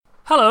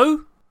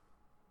Hello,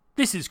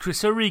 this is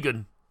Chris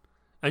O'Regan,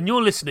 and you're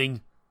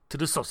listening to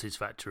The Sausage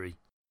Factory.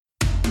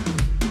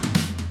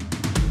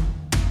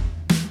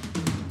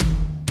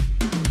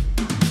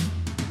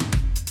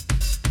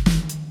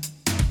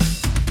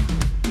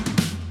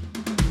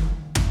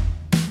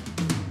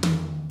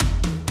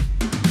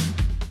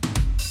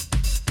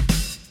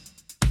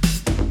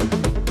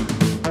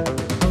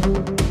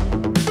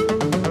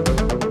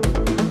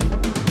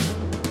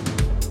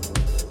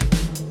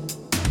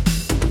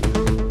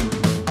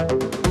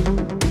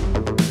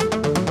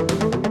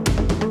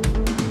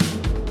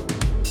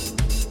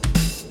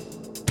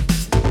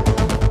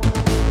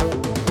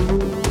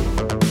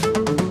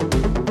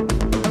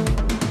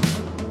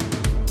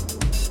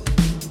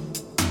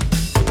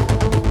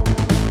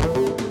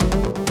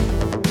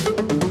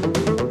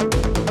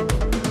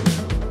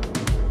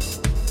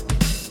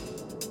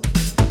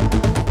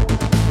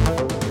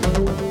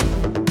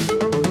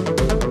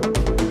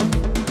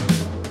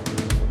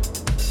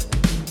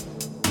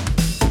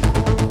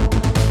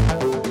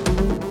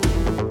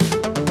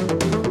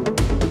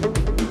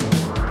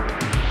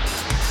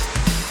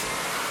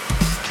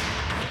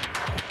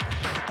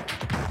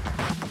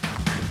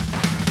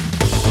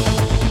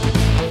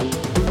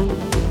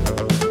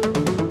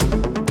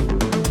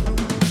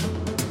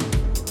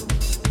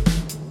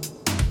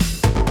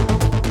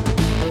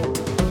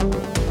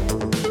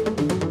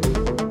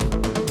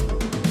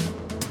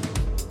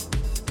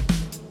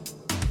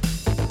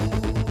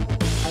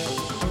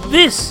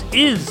 This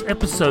is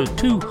episode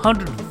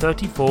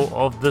 234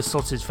 of The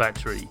Sausage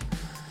Factory.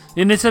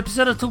 In this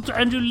episode I talked to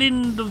Andrew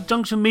Lind of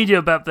Juncture Media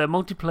about their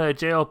multiplayer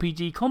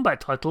JRPG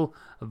combat title,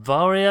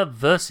 Varia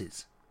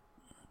Versus.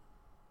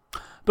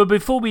 But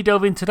before we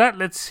delve into that,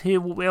 let's hear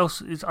what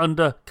else is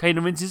under Cane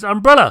and Rinse's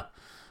umbrella.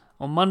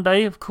 On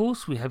Monday, of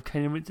course, we have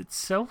Cane and Rinse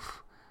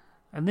itself,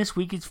 and this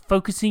week it's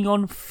focusing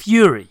on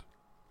Fury,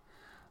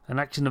 an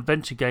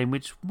action-adventure game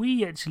which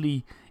we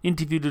actually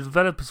interviewed the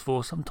developers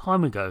for some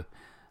time ago.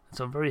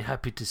 So I'm very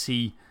happy to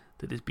see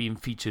that it's being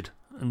featured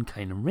on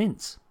Cane and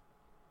Rinse.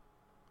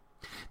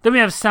 Then we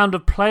have Sound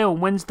of Play on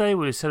Wednesday,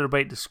 where we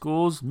celebrate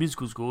the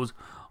musical scores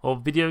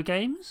of video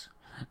games.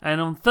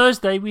 And on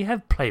Thursday we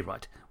have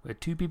Playwright, where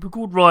two people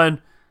called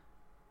Ryan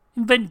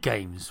invent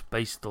games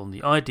based on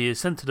the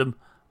ideas sent to them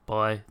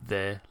by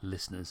their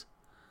listeners.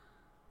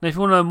 Now if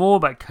you want to know more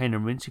about Cane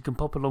and Rinse, you can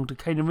pop along to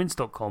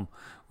caneandrinse.com,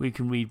 where you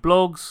can read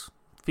blogs,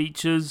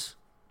 features,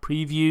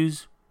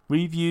 previews,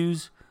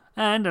 reviews,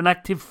 and an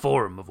active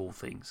forum of all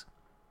things.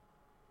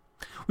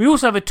 We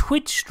also have a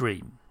Twitch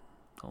stream.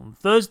 On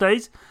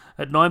Thursdays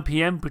at 9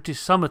 PM British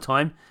Summer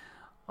Time,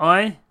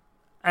 I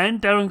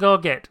and Darren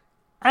Gargett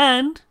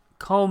and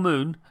Carl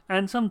Moon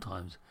and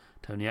sometimes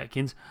Tony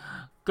Atkins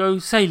go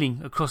sailing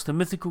across the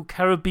mythical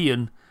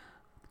Caribbean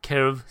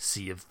care of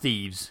Sea of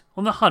Thieves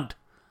on the hunt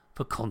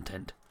for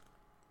content.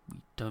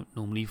 We don't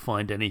normally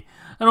find any.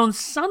 And on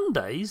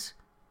Sundays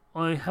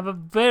I have a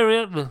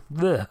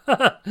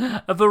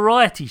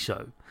variety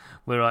show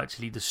where I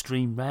actually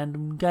stream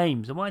random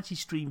games. I might actually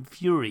stream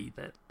Fury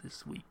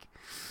this week.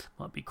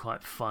 Might be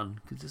quite fun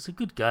because it's a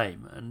good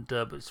game, and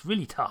but it's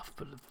really tough,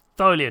 but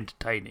thoroughly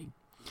entertaining.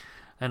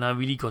 And I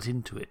really got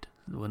into it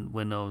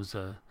when I was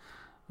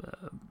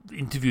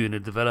interviewing a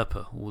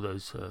developer all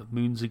those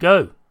moons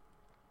ago.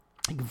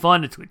 You can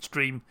find the Twitch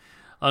stream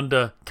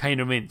under Cane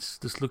and Rinse.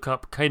 Just look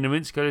up Cane and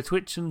Rinse, go to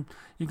Twitch, and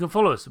you can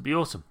follow us. It'd be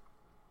awesome.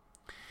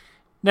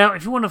 Now,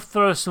 if you want to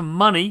throw us some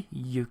money,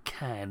 you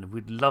can.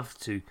 We'd love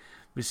to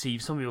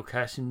receive some of your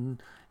cash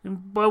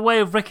by way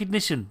of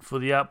recognition for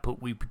the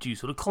output we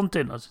produce, or the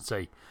content, I should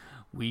say,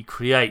 we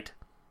create.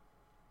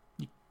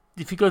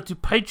 If you go to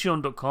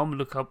patreon.com and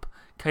look up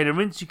Cane and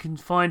Rinse, you can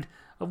find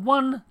a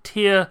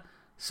one-tier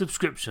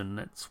subscription.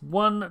 That's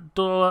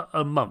 $1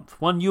 a month,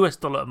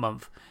 $1 a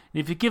month. And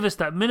if you give us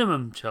that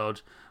minimum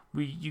charge,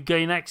 you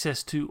gain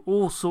access to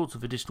all sorts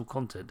of additional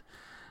content.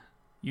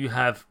 You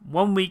have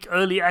 1 week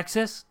early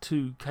access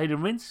to Cane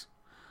and Rinse,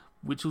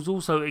 which was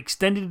also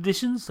extended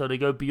editions, so they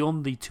go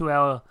beyond the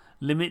 2-hour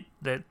limit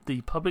that the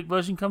public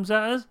version comes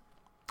out as.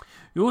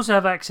 You also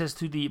have access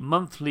to the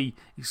monthly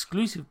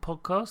exclusive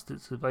podcast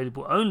that's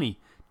available only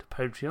to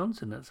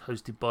Patreons, and that's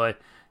hosted by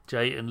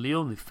Jay and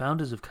Leon, the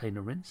founders of Cane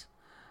and Rinse.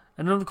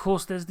 And then, of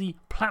course, there's the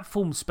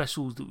platform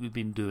specials that we've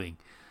been doing.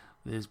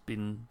 There's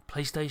been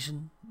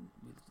PlayStation,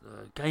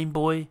 Game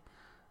Boy,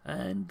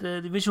 and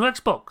the original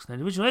Xbox. Now,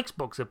 the original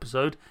Xbox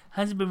episode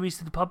hasn't been released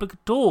to the public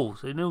at all,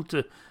 so in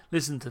order to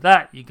listen to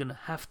that, you're going to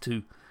have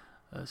to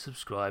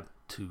subscribe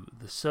to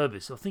the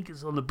service. I think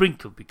it's on the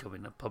brink of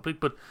becoming public,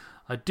 but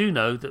I do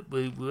know that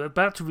we're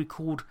about to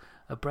record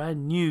a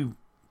brand new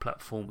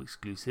platform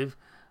exclusive,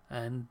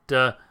 and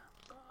I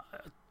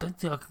don't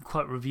think I can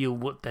quite reveal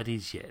what that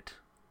is yet,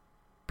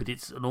 but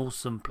it's an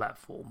awesome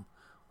platform,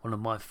 one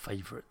of my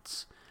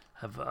favourites,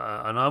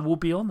 and I will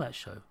be on that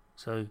show,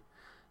 so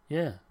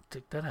yeah,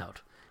 check that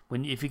out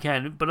if you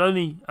can, but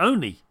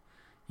only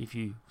if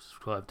you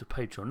subscribe to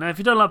Patreon. Now, if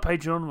you don't like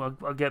Patreon,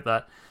 I get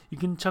that. You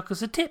can chuck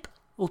us a tip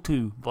or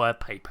two via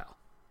PayPal.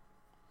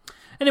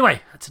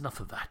 Anyway, that's enough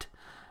of that.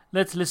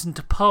 Let's listen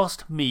to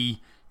Past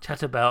Me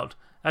chat about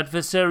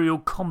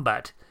adversarial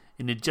combat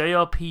in a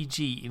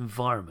JRPG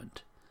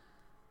environment.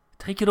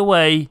 Take it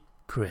away,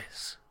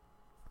 Chris.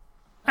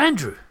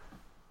 Andrew,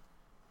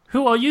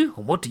 who are you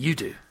and what do you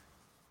do?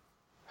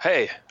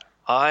 Hey,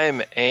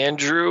 I'm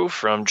Andrew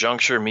from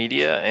Juncture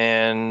Media,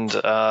 and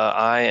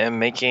I am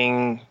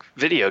making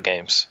video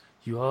games.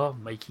 You are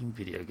making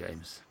video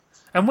games.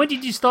 And when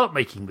did you start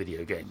making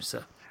video games,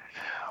 sir?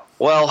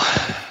 Well,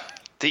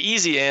 the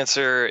easy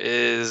answer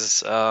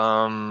is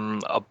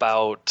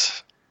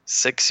about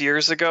 6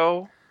 years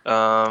ago,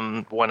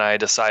 when I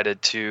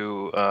decided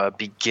to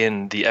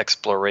begin the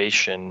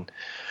exploration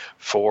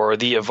for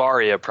the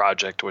Avaria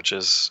project, which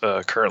is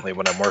currently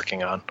what I'm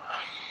working on.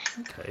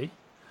 Okay.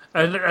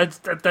 And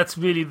that's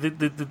really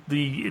the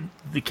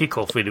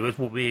kickoff. Really, what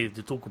we're here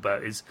to talk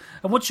about is.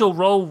 And what's your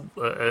role?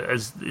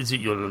 Is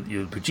it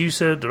your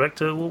producer,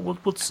 director?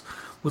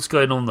 What's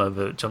going on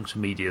over at Juncture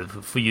Media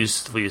for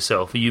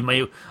yourself?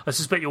 I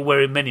suspect you're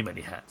wearing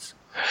many hats.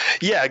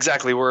 Yeah,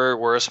 exactly.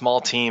 We're a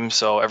small team,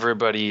 so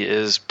everybody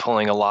is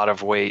pulling a lot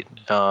of weight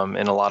in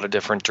a lot of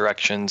different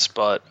directions.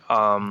 But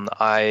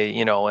I,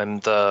 am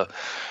the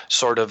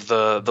sort of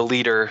the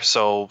leader,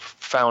 so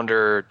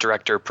founder,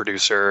 director,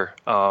 producer,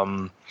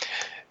 and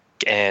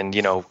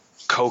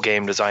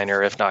co-game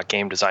designer, if not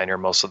game designer,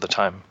 most of the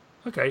time.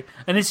 Okay,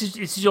 and this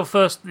is your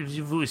first.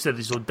 You've always said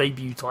this is your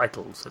debut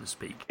title, so to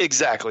speak.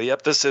 Exactly.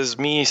 Yep. This is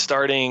me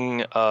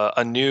starting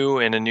anew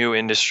in a new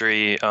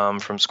industry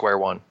from square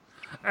one.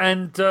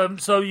 And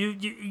so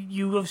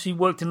you obviously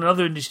worked in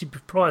another industry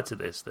prior to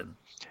this, then?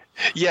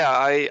 Yeah,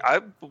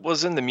 I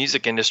was in the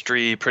music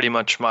industry pretty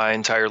much my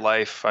entire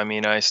life. I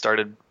mean, I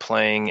started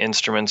playing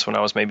instruments when I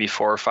was maybe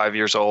 4 or 5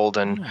 years old,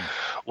 and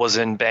was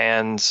in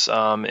bands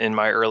in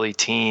my early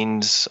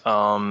teens.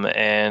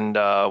 And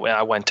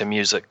I went to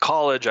music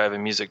college. I have a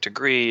music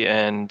degree,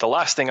 and the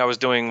last thing I was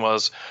doing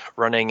was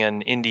running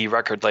an indie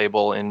record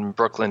label in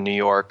Brooklyn, New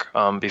York,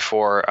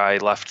 before I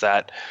left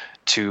that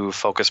to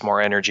focus more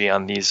energy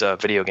on these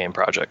video game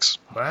projects.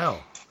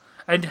 Wow.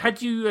 And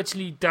had you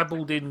actually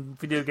dabbled in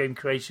video game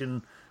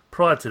creation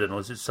prior to then, or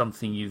is it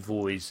something you've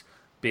always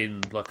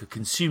been like a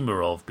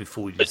consumer of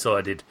before you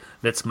decided,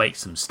 let's make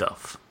some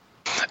stuff?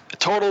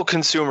 Total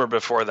consumer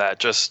before that,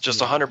 just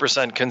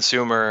 100%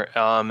 consumer,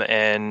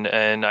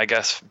 and I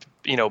guess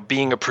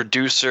being a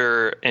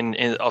producer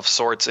of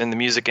sorts in the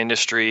music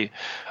industry,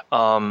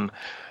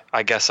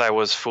 I guess I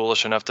was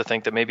foolish enough to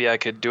think that maybe I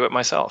could do it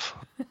myself.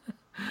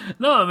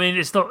 No, I mean,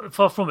 it's not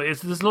far from it.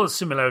 There's a lot of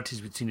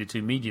similarities between the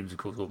two mediums, of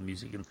course, of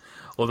music. And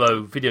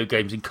although video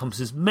games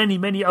encompasses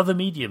many other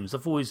mediums,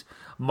 I've always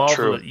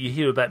marveled that you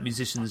hear about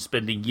musicians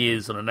spending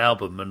years on an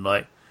album and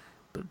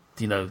but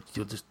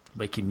you're just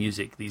making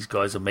music. These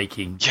guys are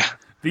making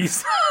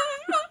these.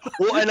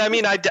 Well, and I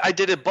mean, I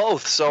did it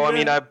both. So I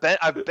mean, I've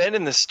been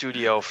in the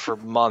studio for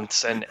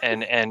months, and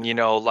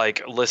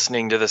like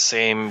listening to the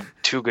same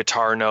 2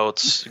 guitar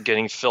notes,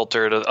 getting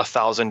filtered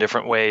 1,000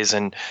 different ways,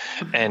 and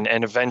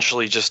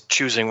eventually just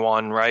choosing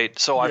one, right?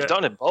 So I've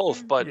done it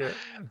both, but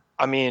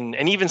I mean,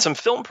 and even some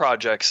film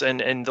projects,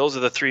 and those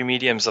are the 3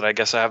 mediums that I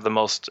guess I have the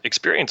most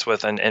experience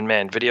with. And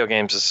man, video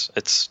games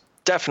it's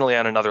definitely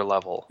on another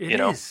level. It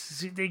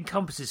is. It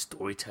encompasses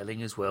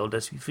storytelling as well,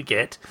 lest we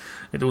forget.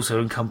 It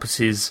also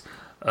encompasses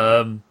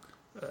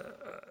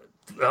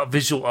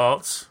visual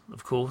arts,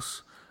 of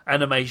course,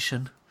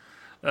 animation.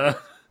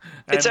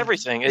 It's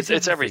everything.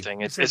 It's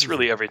everything. It's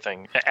really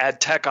everything. Add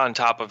tech on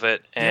top of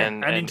it,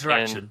 and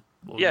interaction.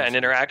 And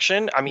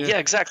interaction. I mean,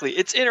 exactly.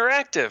 It's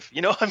interactive.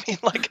 I mean,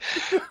 like,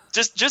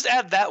 just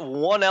add that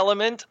one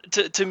element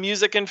to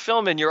music and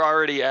film, and you're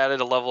already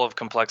added a level of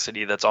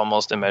complexity that's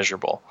almost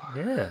immeasurable.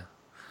 Yeah,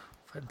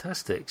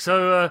 fantastic.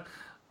 So,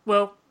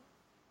 well,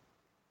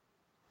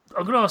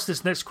 I'm going to ask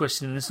this next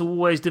question, and it's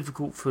always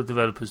difficult for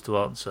developers to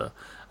answer.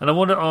 And I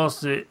want to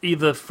ask it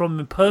either from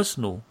a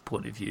personal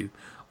point of view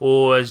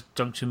or as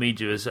Juncture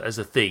Media as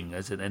a thing,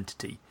 as an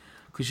entity.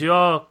 Because you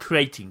are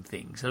creating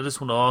things. And I just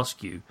want to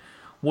ask you,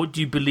 what do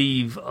you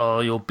believe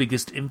are your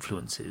biggest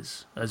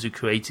influences as a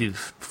creative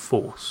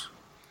force?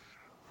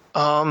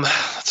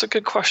 That's a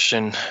good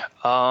question.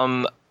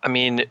 I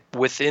mean,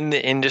 within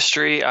the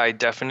industry, I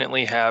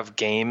definitely have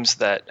games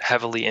that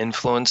heavily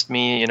influenced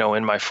me,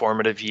 in my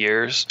formative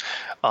years.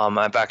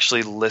 I've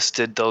actually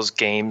listed those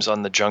games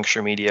on the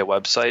Juncture Media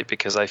website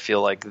because I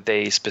feel like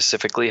they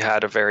specifically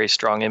had a very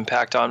strong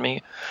impact on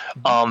me.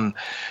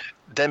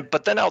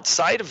 But then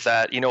outside of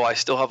that, I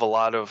still have a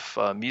lot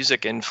of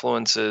music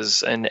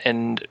influences,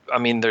 and I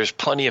mean, there's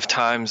plenty of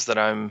times that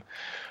I'm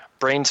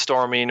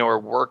brainstorming or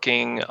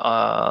working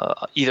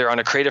either on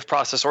a creative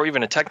process or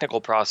even a technical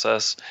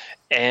process,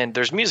 and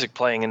there's music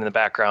playing in the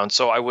background.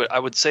 So I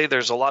would say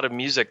there's a lot of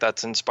music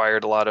that's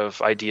inspired a lot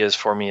of ideas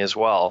for me as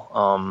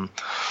well.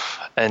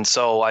 And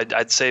so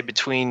I'd say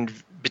between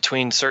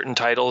certain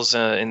titles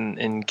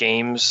in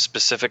games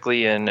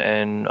specifically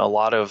and a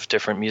lot of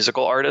different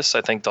musical artists,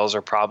 I think those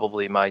are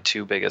probably my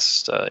 2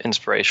 biggest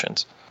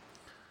inspirations.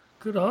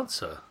 Good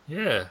answer.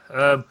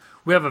 Yeah.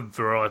 We have a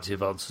variety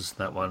of answers to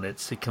that one.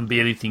 It can be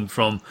anything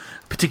from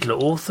a particular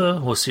author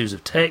or a series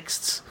of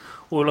texts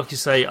or like you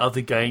say,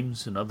 other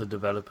games and other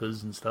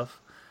developers and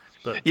stuff.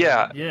 But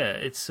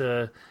it's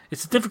a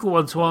difficult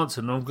one to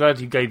answer, and I'm glad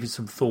you gave it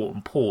some thought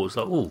and pause.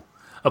 Like, oh,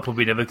 I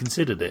probably never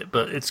considered it,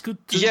 but it's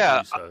good to do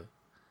so.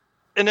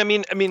 And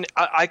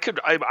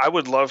I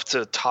would love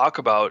to talk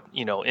about,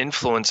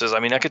 influences. I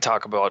mean, I could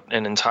talk about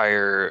an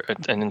entire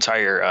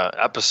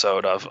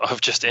episode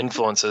of just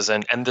influences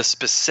and the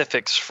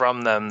specifics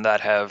from them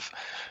that have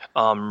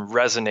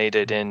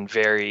resonated in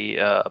very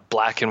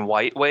black and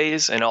white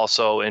ways, and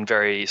also in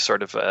very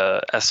sort of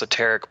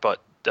esoteric but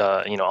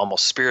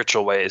almost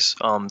spiritual ways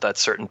that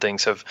certain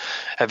things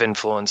have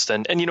influenced.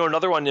 And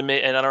another one,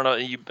 and I don't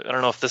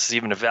know if this is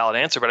even a valid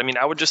answer, but I mean,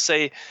 I would just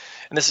say,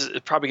 and this is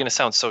probably going to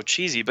sound so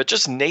cheesy, but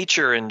just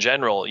nature in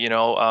general.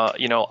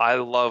 I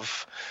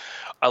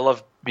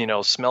love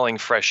smelling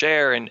fresh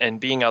air and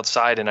being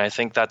outside, and I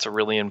think that's a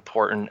really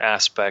important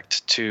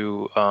aspect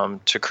to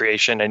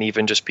creation, and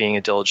even just being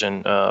a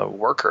diligent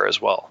worker as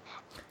well.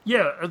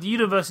 Yeah, the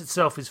universe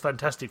itself is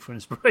fantastic for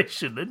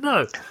inspiration.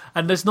 No,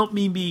 and there's not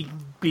me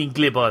being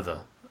glib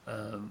either.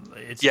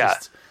 It's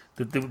just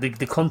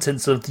the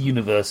contents of the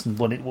universe and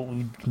what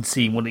we can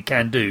see and what it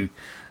can do,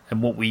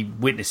 and what we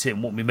witness it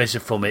and what we measure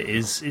from it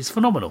is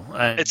phenomenal.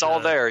 And, it's all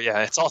there,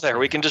 it's all there.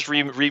 We can just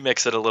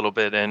remix it a little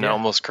bit and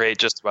almost create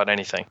just about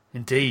anything.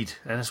 Indeed,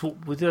 and that's what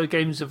video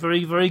games are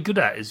very, very good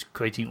at, is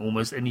creating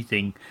almost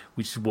anything,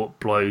 which is what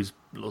blows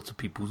lots of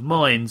people's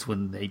minds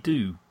when they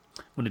do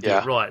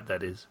it right,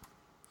 that is.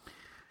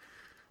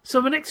 So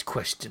the next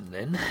question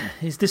then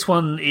is, this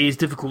one is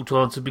difficult to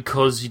answer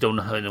because you don't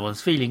want to hurt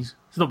anyone's feelings.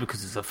 It's not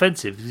because it's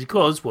offensive, it's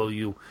because, well,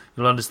 you'll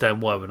understand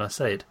why when I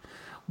say it.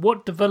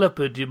 What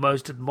developer do you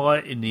most admire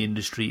in the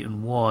industry,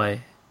 and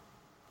why?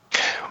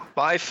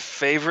 My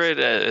favorite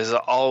has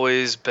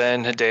always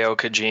been Hideo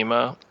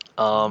Kojima,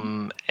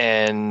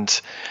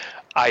 and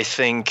I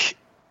think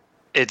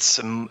it's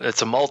a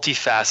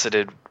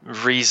multifaceted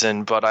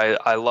reason, but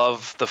I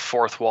love the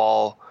fourth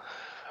wall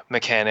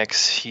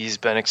mechanics he's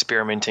been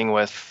experimenting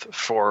with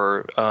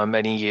for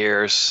many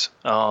years,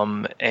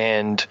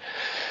 and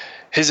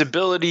his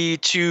ability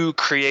to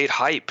create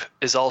hype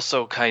is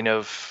also kind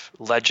of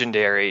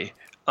legendary,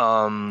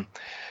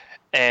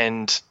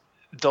 and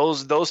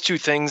those two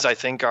things I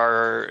think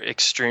are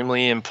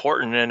extremely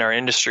important in our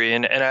industry,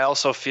 and I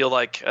also feel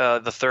like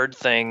the third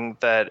thing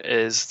that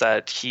is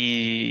that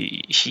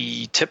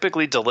he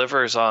typically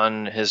delivers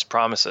on his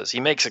promises.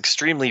 He makes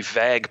extremely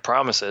vague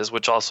promises,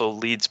 which also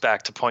leads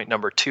back to point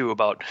number 2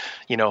 about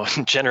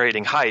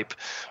generating hype.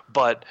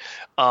 But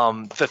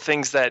the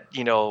things that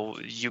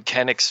you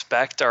can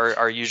expect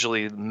are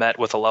usually met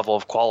with a level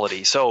of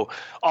quality. So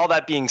all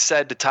that being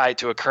said, to tie it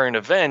to a current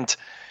event,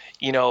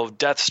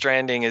 Death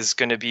Stranding is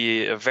going to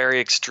be an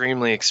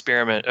extremely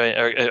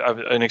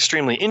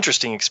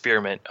interesting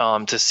experiment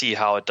to see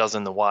how it does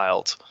in the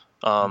wild.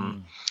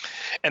 And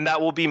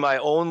that will be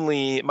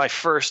my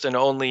first and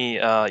only,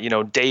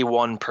 day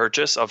one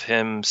purchase of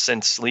him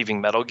since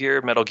leaving Metal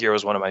Gear. Metal Gear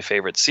was one of my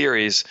favorite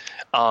series.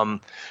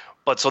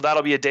 But so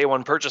that'll be a day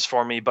one purchase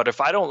for me. But if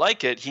I don't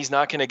like it, he's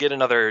not going to get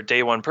another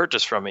day one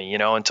purchase from me,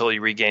 until he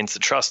regains the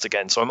trust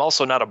again. So I'm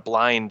also not a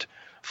blind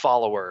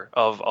follower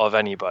of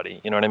anybody.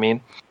 You know what I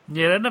mean?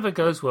 Yeah, that never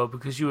goes well,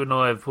 because you and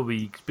I have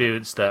probably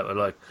experienced that. We're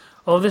like,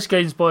 oh, this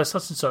game's by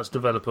such and such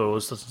developer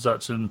or such and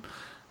such, and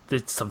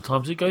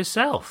sometimes it goes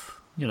south,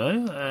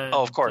 And,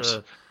 of course.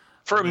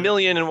 For a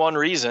million and one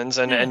reasons,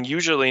 and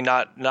usually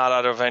not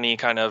out of any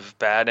kind of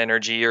bad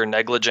energy or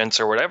negligence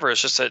or whatever.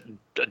 It's just that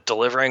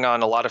delivering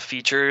on a lot of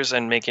features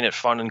and making it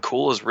fun and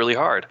cool is really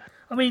hard.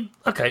 I mean,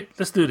 okay,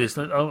 let's do this.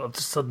 It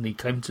just suddenly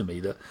came to me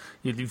that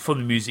from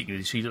the music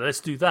industry, let's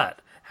do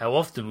that. How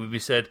often would we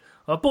said,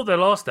 I bought their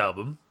last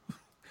album,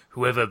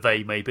 whoever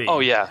they may be. Oh,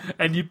 yeah.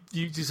 And you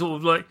just sort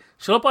of like,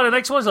 shall I buy the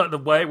next one? It's like,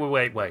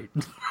 wait.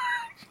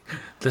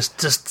 Let's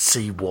just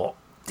see what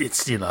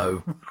it's,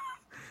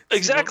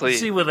 Exactly.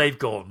 See where they've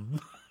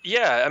gone.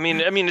 Yeah, I mean,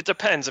 it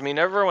depends. I mean,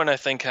 everyone, I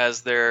think,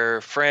 has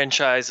their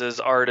franchises,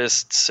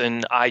 artists,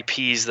 and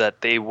IPs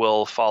that they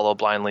will follow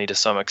blindly to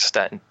some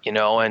extent,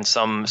 and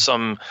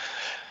some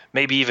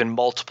maybe even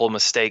multiple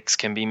mistakes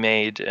can be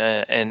made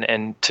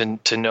and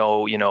to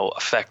no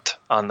effect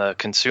on the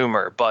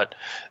consumer. But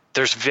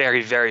there's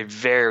very, very,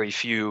 very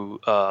few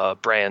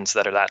brands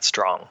that are that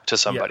strong to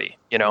somebody,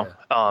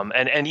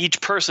 and each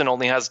person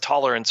only has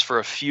tolerance for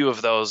a few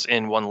of those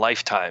in one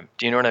lifetime.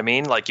 Do you know what I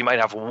mean? Like, you might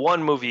have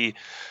one movie,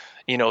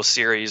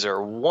 series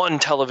or one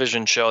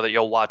television show that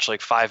you'll watch like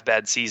 5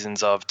 bad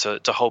seasons of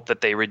to hope that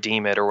they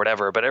redeem it or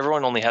whatever. But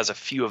everyone only has a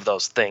few of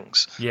those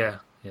things. Yeah.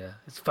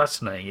 It's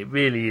fascinating. It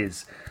really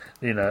is.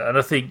 And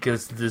I think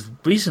there's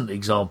recent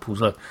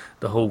examples, like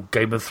the whole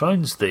Game of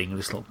Thrones thing.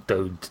 Let's not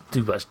go into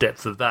too much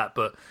depth of that,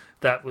 but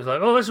that was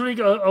like, oh, that's really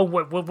good. Oh,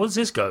 what's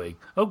this going?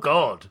 Oh,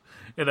 God.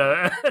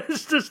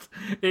 It's just,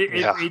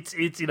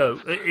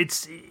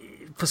 it's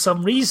for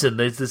some reason,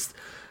 there's this,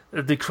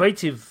 the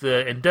creative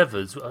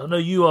endeavours. I know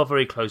you are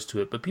very close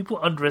to it, but people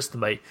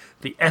underestimate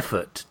the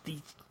effort, the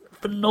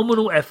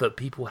phenomenal effort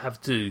people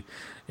have to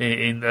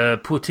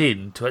put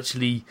in to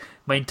actually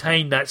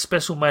maintain that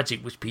special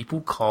magic which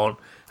people can't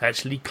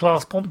actually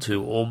clasp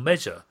onto or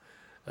measure.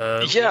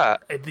 Yeah.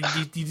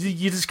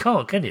 You just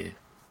can't, can you?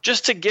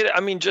 Just to get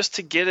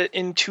it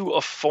into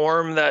a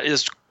form that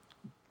is,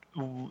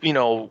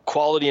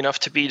 quality enough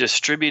to be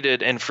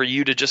distributed and for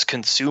you to just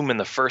consume in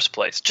the first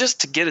place.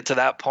 Just to get it to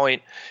that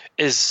point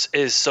is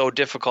so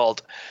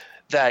difficult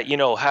that,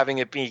 having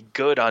it be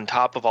good on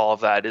top of all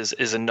of that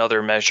is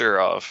another measure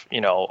of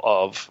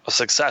a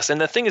success. And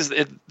the thing is,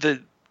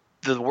 the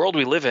world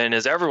we live in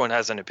is everyone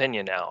has an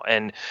opinion now.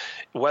 And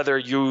whether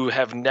you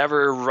have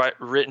never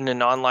written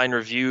an online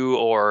review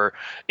or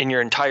in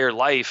your entire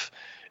life,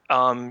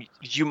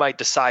 you might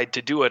decide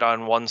to do it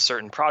on one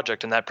certain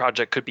project, and that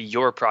project could be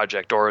your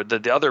project or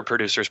the other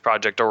producer's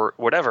project or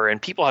whatever.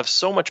 And people have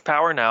so much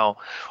power now,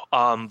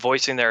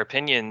 voicing their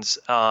opinions,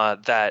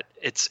 that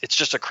it's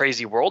just a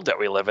crazy world that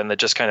we live in that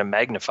just kind of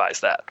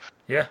magnifies that.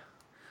 Yeah,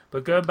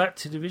 but going back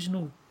to the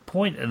original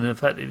point and the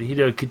fact that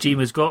Hideo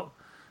Kojima's got,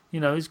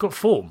 he's got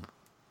form.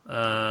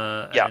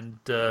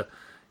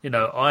 And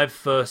I've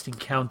first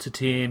encountered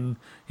him.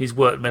 He's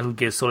worked Metal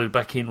Gear Solid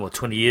back in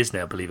 20 years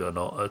now, believe it or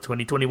not,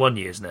 21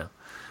 years now,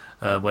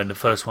 when the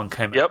first one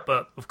came out.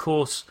 But of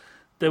course,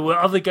 there were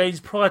other games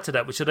prior to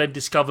that, which I then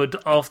discovered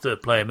after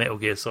playing Metal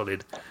Gear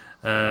Solid.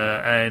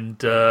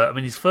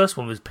 His first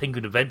one was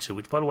Penguin Adventure,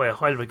 which, by the way, I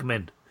highly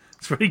recommend.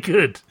 It's really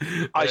good.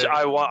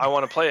 I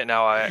want to play it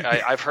now.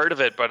 I've heard of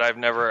it, but I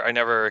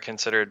never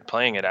considered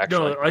playing it,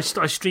 actually. No, I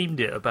streamed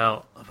it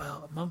about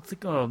a month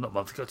ago, not a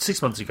month ago,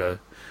 6 months ago,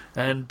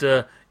 and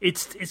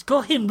it's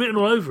got him written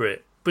all over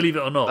it. Believe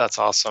it or not. That's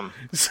awesome.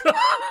 So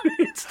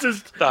it's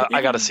just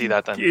I got to see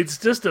that then. It's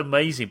just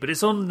amazing, but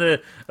it's on the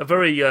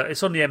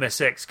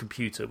MSX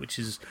computer, which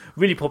is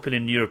really popular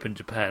in Europe and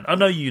Japan. I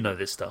know you know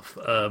this stuff.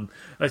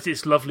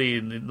 It's lovely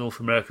in North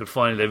America.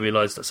 Finally, they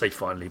realised. I say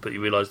finally, but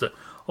you realise that.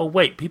 Oh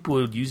wait, people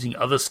were using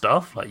other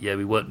stuff. Like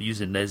we weren't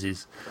using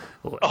NESs.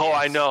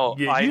 I know.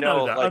 Yeah, I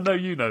know that. Like, I know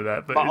you know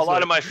that. But a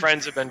lot of my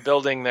friends have been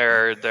building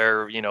their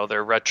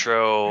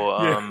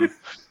retro.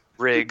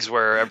 Rigs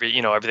where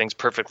everything's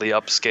perfectly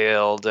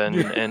upscaled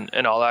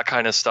and all that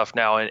kind of stuff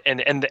now, and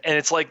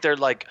it's like they're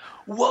like,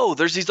 whoa,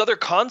 there's these other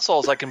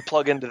consoles I can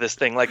plug into this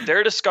thing. Like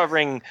they're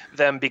discovering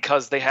them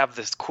because they have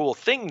this cool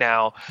thing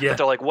now. But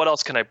they're like, what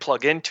else can I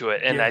plug into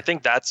it? And I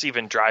think that's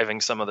even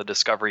driving some of the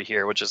discovery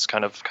here, which is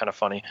kind of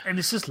funny. And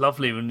it's just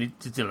lovely when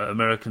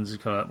Americans are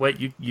kind of like,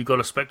 wait, you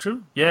got a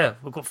Spectrum? Yeah,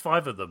 I've got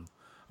 5 of them.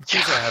 Of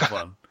course I have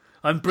one.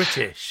 I'm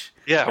British.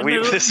 Yeah,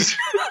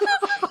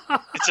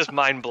 it's just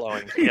mind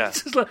blowing. Yeah,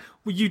 it's just like,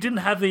 well, you didn't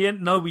have the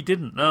end. No, we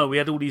didn't. No, we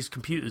had all these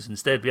computers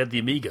instead. We had the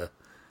Amiga.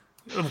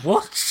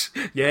 What?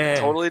 Yeah,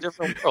 totally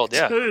different world.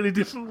 Yeah, totally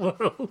different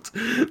world.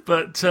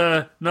 But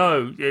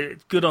no,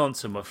 good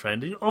answer, my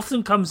friend. It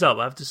often comes up.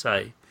 I have to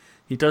say,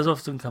 he does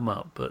often come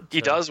up. But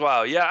he does.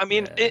 Wow. Yeah. I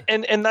mean,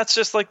 and that's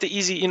just like the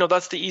easy.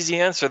 That's the easy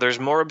answer. There's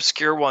more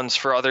obscure ones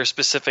for other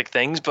specific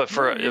things, but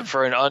for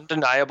an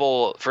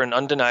undeniable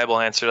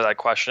answer to that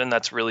question,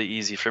 that's really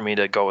easy for me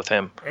to go with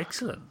him.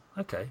 Excellent.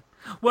 Okay.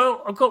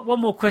 Well, I've got one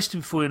more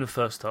question for you in the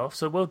first half,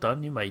 so well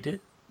done, you made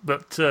it.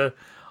 But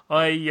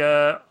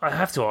I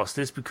have to ask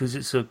this because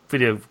it's a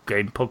video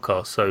game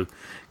podcast, so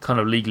kind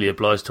of legally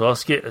obliged to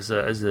ask it, as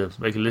the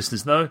regular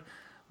listeners know.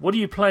 What are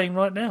you playing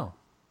right now?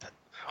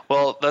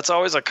 Well, that's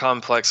always a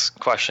complex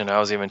question. I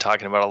was even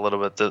talking about a little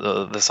bit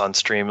this on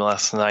stream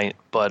last night,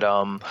 but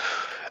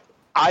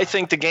I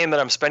think the game that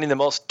I'm spending the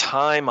most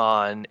time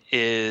on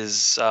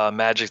is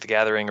Magic the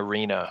Gathering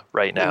Arena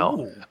right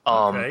now. Ooh,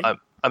 okay.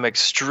 I'm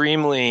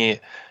extremely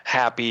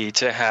happy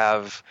to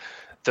have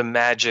the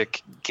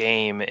Magic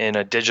game in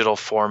a digital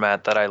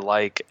format that I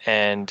like,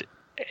 and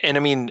I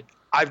mean,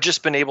 I've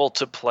just been able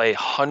to play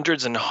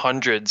hundreds and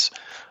hundreds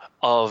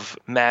of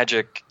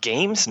Magic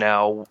games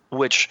now,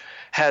 which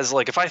has,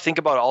 like, if I think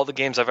about all the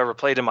games I've ever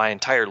played in my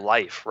entire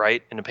life,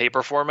 right, in a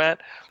paper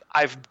format,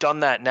 I've done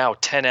that now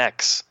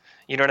 10x.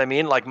 You know what I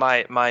mean? Like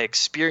my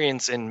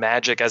experience in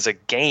Magic as a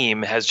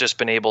game has just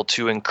been able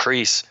to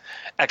increase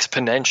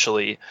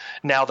exponentially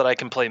now that I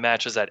can play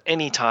matches at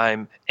any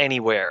time,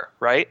 anywhere,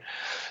 right?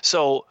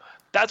 So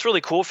that's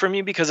really cool for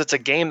me because it's a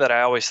game that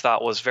I always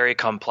thought was very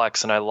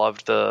complex and I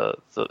loved the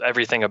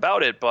everything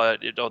about it,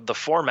 but the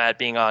format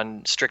being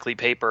on strictly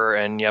paper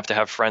and you have to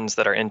have friends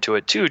that are into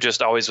it too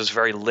just always was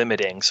very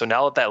limiting. So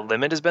now that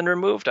limit has been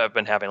removed, I've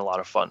been having a lot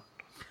of fun.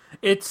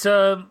 It's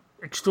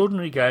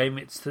extraordinary game.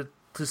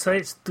 To say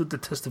it stood the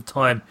test of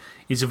time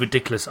is a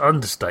ridiculous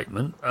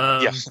understatement.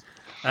 Yes.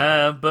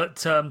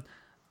 But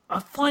I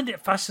find it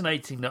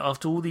fascinating that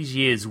after all these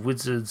years,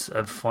 Wizards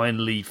have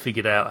finally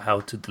figured out how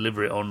to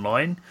deliver it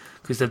online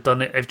because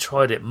they've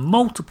tried it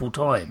multiple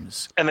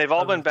times. And they've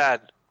all been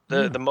bad.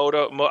 The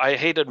Moto, I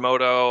hated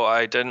Moto.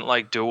 I didn't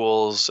like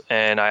duels,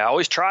 and I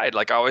always tried.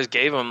 Like I always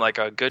gave them like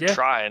a good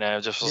try, and I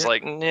just was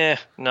like, nah,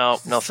 no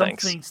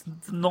thanks. Something's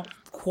not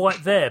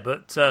quite there,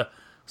 but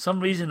some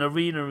reason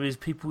Arena is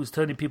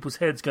turning people's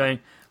heads, going,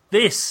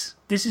 this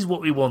is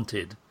what we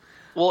wanted.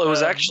 Well, it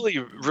was actually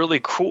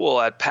really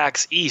cool at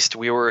PAX East.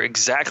 We were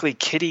exactly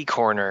kitty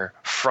corner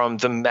from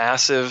the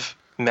massive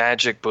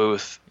Magic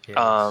booth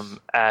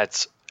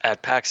at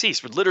at PAX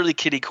East. We're literally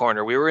kitty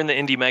corner. We were in the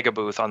Indie Mega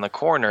booth on the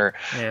corner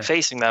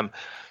facing them.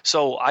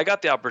 So I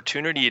got the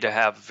opportunity to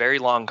have very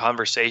long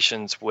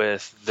conversations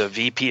with the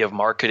VP of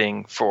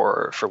marketing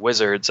for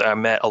Wizards. I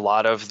met a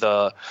lot of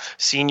the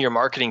senior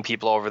marketing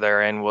people over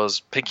there and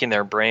was picking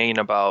their brain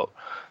about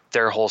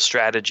their whole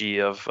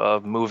strategy of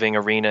moving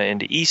Arena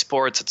into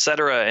esports, et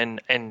cetera.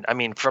 And I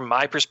mean, from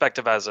my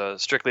perspective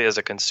strictly as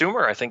a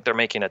consumer, I think they're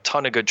making a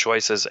ton of good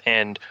choices.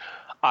 And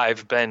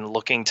I've been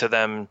looking to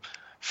them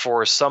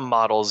for some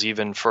models,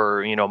 even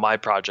for, my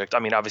project. I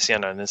mean, obviously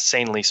on an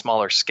insanely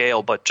smaller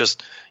scale, but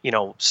just,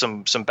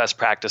 some best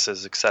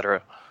practices, et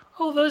cetera.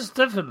 Oh, there's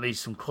definitely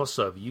some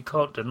crossover. You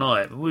can't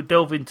deny it. We'll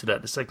delve into that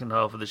in the second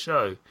half of the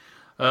show.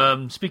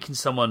 Speaking to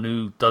someone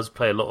who does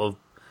play a lot of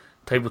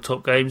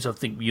tabletop games, I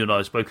think you and I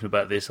have spoken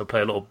about this. I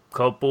play a lot of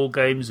cardboard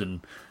games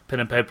and pen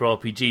and paper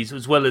RPGs,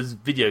 as well as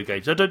video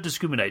games. I don't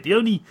discriminate. The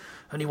only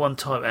one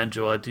type,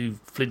 Andrew, I do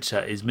flinch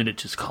at is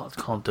miniatures.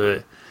 Can't do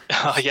it.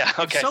 Oh yeah,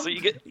 okay. So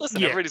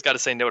everybody's got to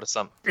say no to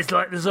some. It's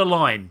like there's a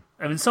line.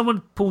 I mean,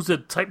 someone pulls a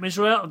tape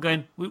measure out and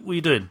going, "What are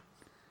you doing?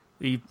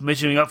 Are you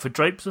measuring up for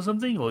drapes or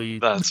something?" Or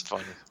That's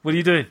funny. What are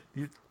you doing?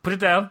 You put it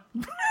down.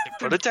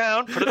 Put it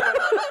down.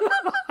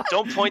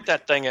 Don't point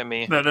that thing at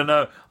me.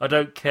 No. I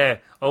don't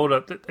care. Hold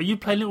up. Are you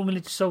playing Little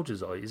Miniature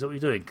Soldiers, are you? Is that what you're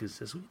doing? Because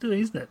that's what you're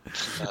doing, isn't it?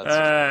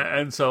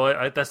 And so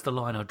I that's the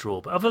line I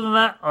draw. But other than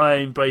that, I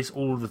embrace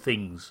all of the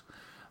things.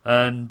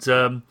 And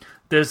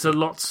there's a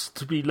lots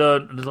to be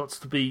learned, and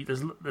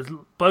there's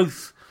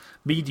both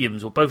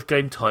mediums or both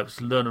game types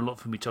learn a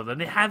lot from each other.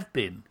 And they have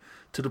been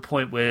to the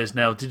point where there's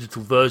now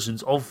digital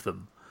versions of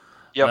them.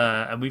 Yep.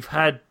 And we've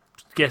had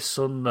guests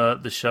on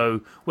the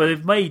show where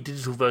they've made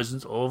digital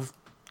versions of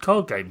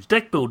card games.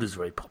 Deck Builder is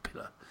very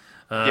popular.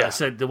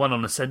 So the one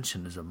on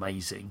Ascension is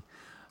amazing.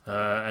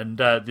 And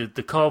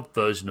the card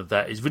version of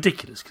that is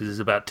ridiculous because there's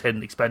about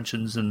 10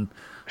 expansions and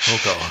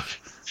oh god.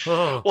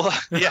 Oh. Well,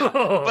 yeah,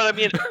 but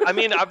I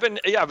mean, I've been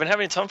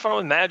having a ton of fun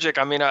with Magic.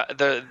 I mean,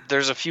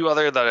 there's a few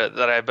other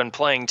that I've been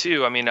playing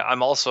too. I mean,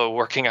 I'm also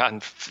working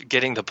on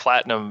getting the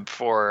platinum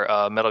for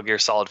Metal Gear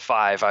Solid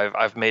 5.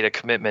 I've made a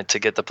commitment to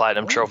get the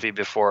platinum trophy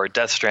before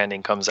Death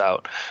Stranding comes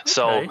out. Okay.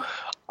 So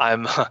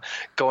I'm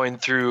going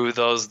through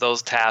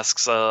those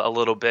tasks a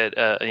little bit,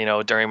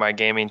 during my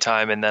gaming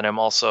time, and then I'm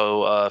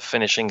also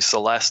finishing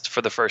Celeste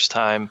for the first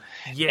time.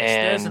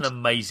 Yes, there's an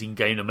amazing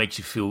game that makes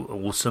you feel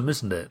awesome,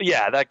 isn't it?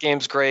 Yeah, that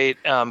game's great.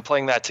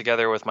 Playing that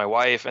together with my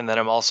wife, and then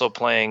I'm also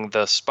playing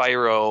the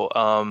Spyro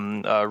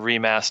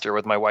remaster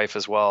with my wife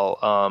as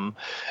well.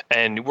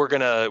 And we're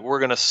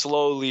gonna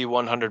slowly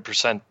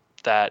 100%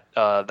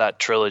 that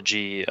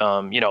trilogy,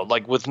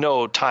 like with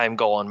no time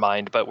goal in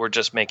mind, but we're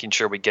just making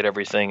sure we get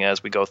everything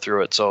as we go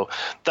through it. So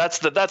that's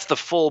the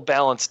full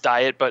balanced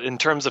diet. But in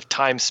terms of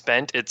time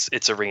spent,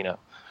 it's Arena.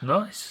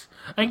 Nice.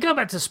 And going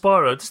back to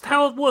Spyro, just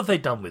what have they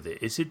done with it?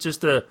 Is it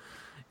just have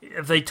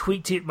they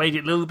tweaked it, made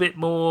it a little bit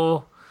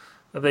more?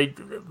 Have they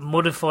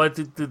modified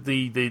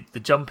the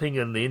jumping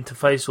and the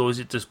interface, or is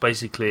it just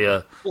basically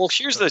a? Well,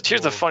 here's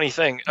the funny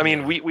thing. I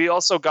mean, we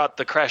also got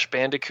the Crash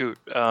Bandicoot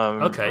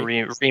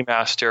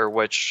remaster,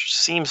 which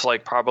seems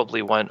like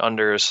probably went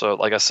under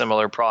like a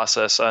similar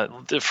process.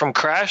 From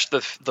Crash,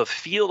 the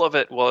feel of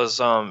it was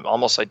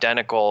almost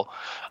identical,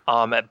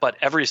 but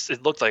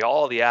it looked like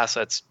all the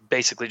assets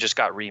basically just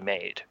got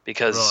remade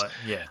because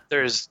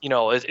there's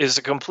it's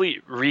a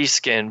complete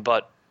reskin,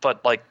 but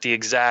like the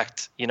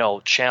exact,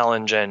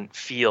 challenge and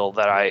feel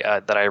that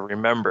I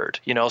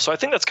remembered, So I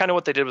think that's kind of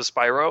what they did with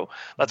Spyro.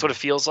 That's what it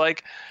feels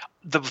like.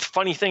 The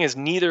funny thing is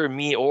neither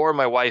me or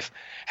my wife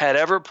had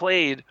ever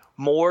played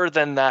more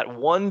than that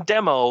one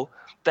demo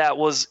that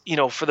was,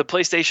 for the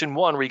PlayStation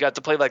 1 where you got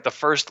to play like the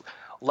first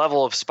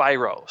level of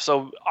Spyro.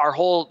 So our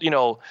whole,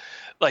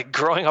 like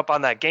growing up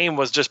on that game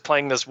was just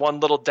playing this one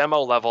little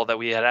demo level that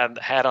we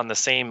had on the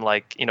same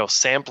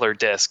sampler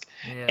disc.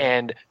 Yeah.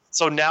 And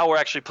so now we're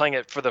actually playing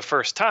it for the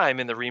first time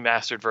in the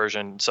remastered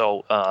version.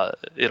 So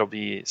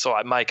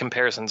my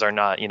comparisons are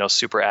not,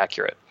 super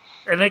accurate.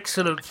 An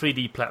excellent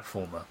 3D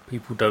platformer.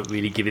 People don't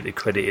really give it the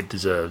credit it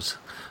deserves.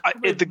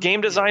 The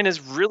game design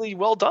is really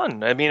well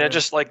done. I mean,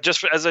 just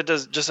as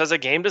a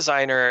game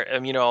designer,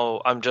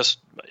 I'm just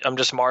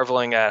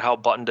marveling at how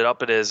buttoned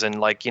up it is,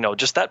 and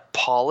just that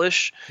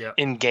polish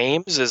in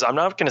games is. I'm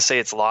not going to say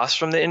it's lost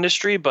from the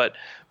industry, but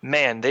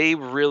man, they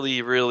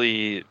really,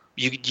 really.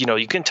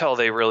 You can tell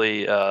they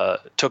really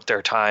took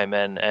their time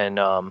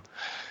and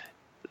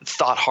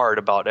thought hard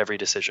about every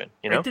decision.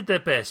 They did their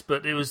best,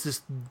 but it was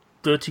this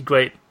dirty,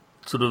 great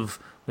sort of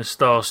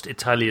moustached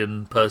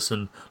Italian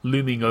person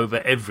looming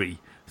over every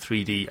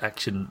 3D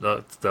action,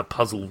 the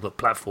puzzle, the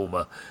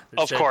platformer.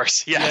 Of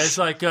course, yes. Yeah, it's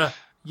like,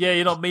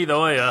 you're not me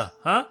though, are you?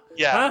 Huh?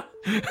 Yeah.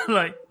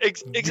 Huh?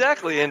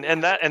 Exactly,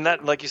 and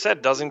that, like you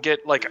said, doesn't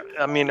get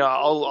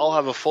I'll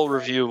have a full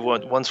review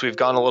once we've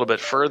gone a little bit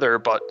further.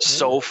 But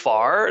so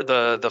far,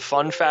 the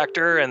fun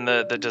factor and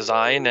the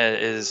design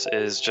is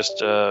just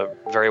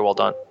very well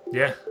done.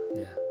 Yeah.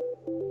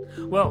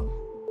 Well,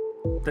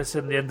 that's the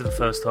end of the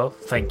first half.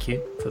 Thank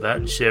you for that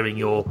and sharing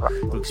your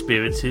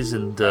experiences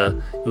and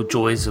your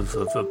joys of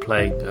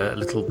playing a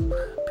little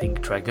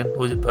pink dragon.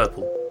 Or is it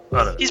purple? I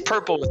don't know. He's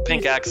purple with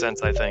pink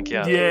accents, I think,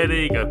 yeah. Yeah, there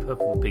you go.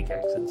 Purple with pink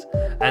accents.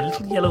 And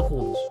little yellow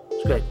horns.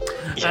 It's great.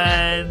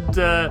 Yeah.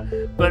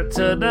 And but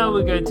now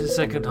we're going to the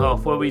second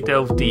half where we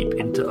delve deep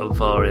into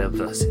Avaria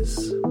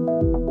versus.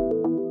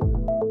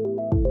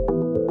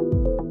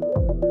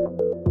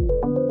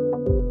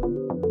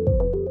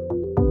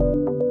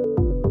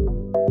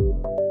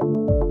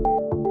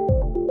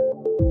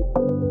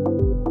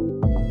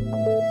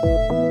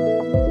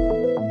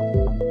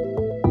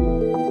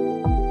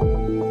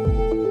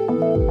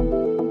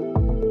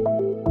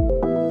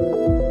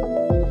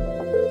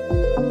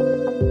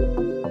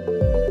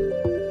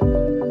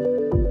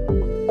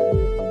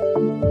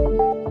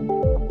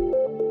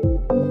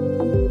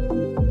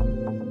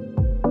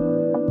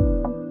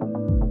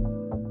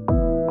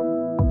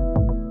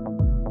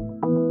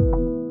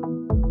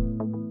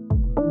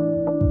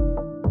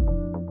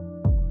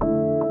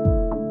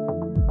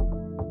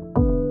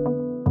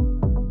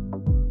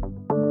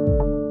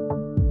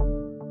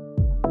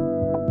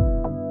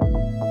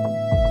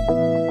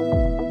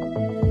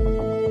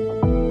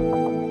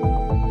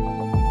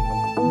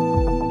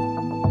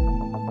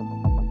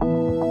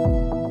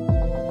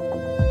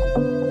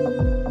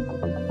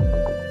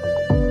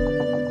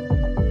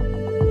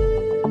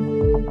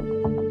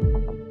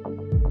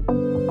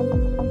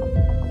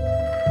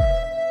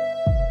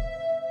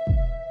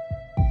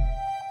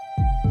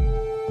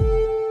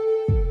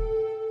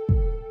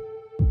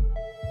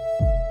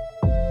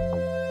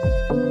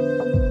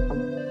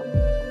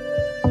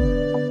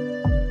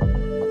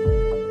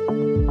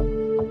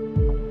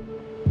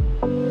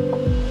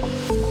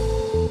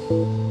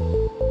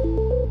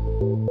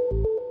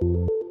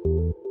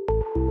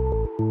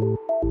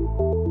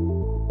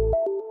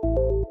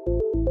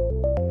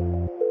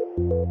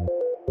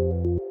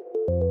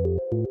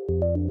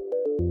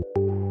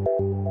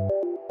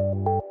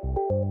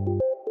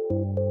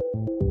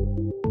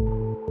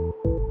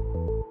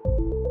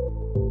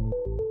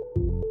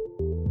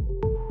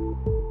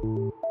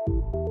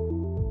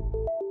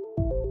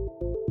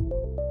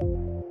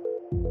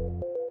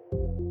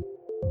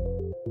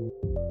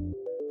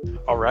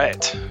 All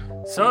right.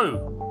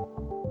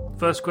 So,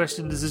 first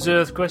question is a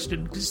deserved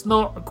question because it's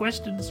not a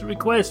question, it's a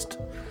request.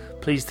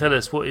 Please tell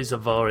us, what is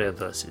Avaria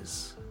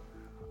versus?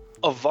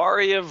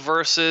 Avaria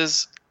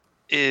versus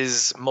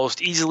is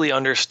most easily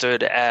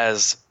understood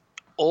as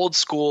old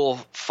school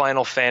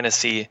Final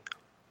Fantasy,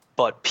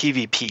 but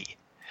PvP.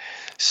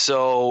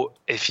 So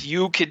if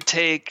you could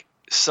take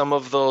some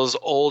of those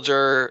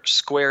older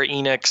Square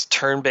Enix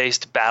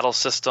turn-based battle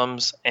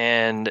systems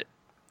and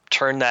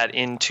turn that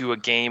into a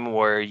game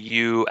where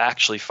you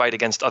actually fight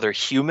against other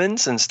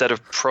humans instead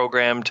of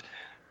programmed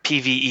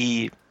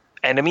PvE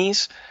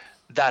enemies,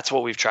 that's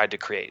what we've tried to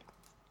create.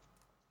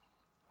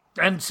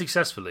 And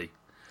successfully.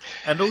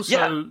 And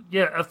also,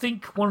 I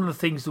think one of the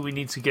things that we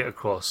need to get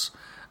across,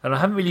 and I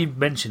haven't really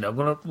mentioned it, I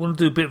want to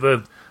do a bit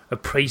of a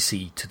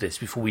précis to this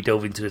before we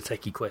delve into the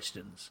techie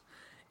questions,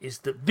 is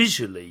that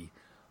visually,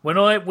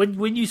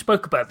 when you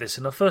spoke about this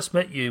and I first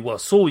met you, well,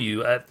 saw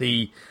you at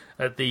the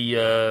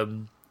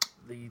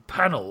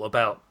panel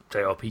about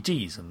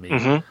JRPGs and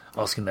me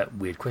asking that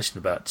weird question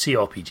about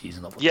CRPGs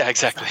and all that. Yeah,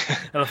 exactly.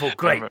 And I thought,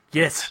 great,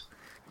 yes.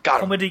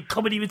 Comedy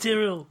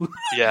material.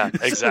 Yeah,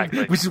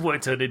 exactly. Which is what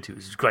it turned into,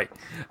 which is great.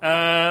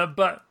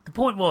 But the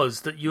point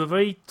was that you were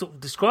very sort of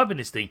describing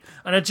this thing,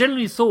 and I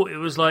generally thought it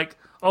was like,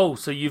 oh,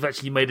 so you've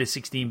actually made a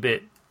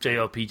 16-bit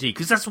JRPG,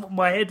 because that's what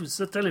my head was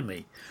telling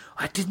me.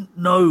 I didn't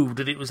know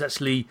that it was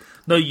actually,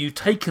 no, you've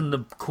taken the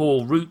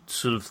core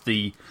roots of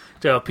the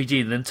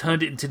JRPG and then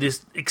turned it into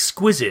this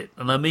exquisite,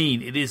 and I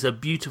mean, it is a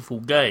beautiful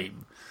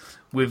game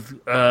with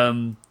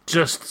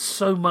just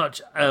so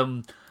much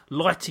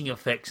lighting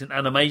effects and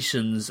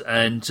animations,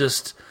 and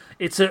just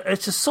it's a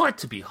sight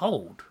to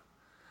behold.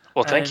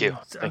 Well, thank you.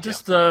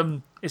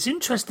 It's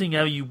interesting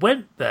how you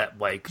went that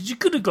way, because you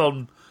could have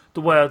gone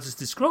the way I just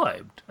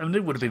described. I mean,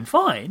 it would have been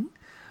fine.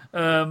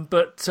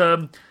 But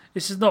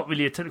this is not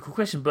really a technical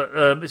question, but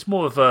it's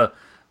more of a,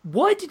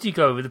 why did you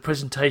go with the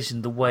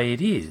presentation the way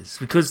it is?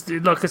 Because,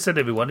 like I said,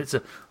 everyone,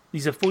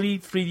 these are fully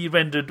 3D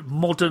rendered,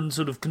 modern,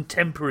 sort of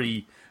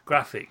contemporary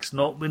graphics.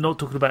 We're not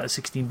talking about a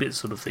 16-bit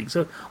sort of thing.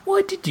 So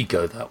why did you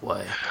go that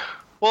way?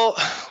 Well,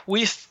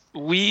 I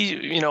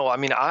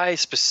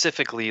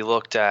specifically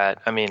looked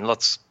at,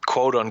 let's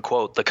quote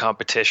unquote the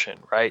competition,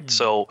 right?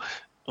 So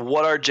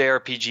what are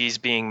JRPGs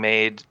being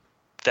made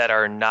that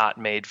are not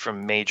made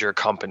from major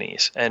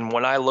companies? And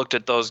when I looked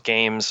at those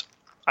games,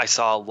 I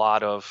saw a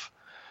lot of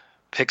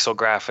pixel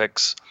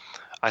graphics.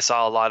 I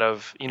saw a lot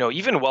of,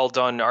 even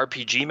well-done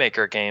RPG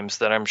Maker games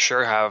that I'm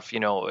sure have,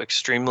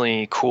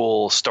 extremely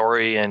cool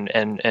story and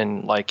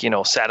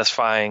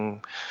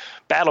satisfying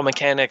battle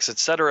mechanics,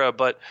 etc.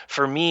 But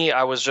for me,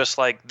 I was just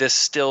like, this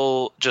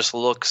still just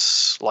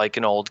looks like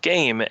an old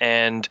game.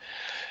 And,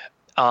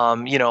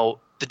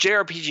 the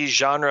JRPG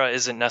genre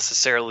isn't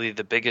necessarily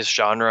the biggest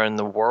genre in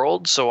the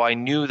world. So I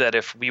knew that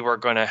if we were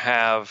going to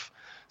have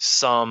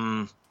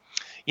some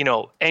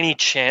any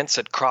chance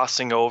at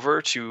crossing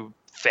over to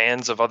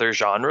fans of other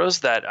genres,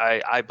 that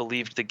I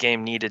believed the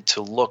game needed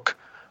to look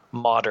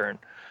modern.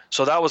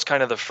 So that was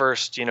kind of the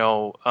first,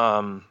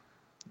 the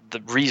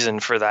reason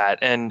for that.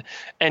 And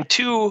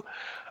two,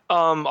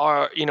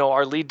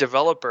 our lead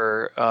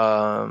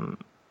developer,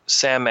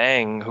 Sam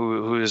Eng,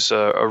 who's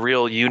a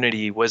real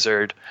Unity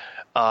wizard.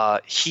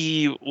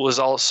 He was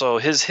also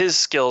his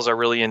skills are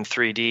really in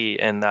 3D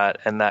and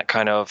that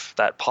kind of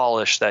that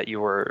polish that you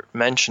were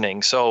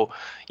mentioning. So,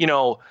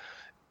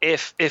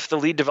 if the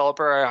lead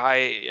developer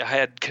I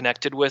had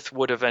connected with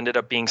would have ended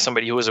up being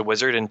somebody who was a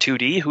wizard in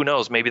 2D, who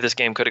knows? Maybe this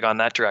game could have gone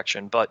that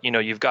direction. But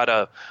you've got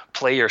to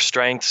play your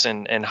strengths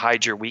and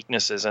hide your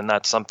weaknesses, and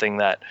that's something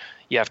that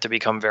you have to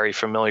become very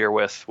familiar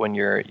with when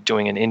you're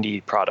doing an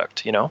indie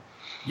product.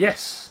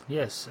 Yes,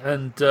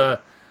 and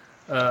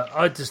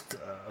I just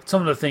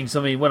some of the things.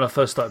 I mean, when I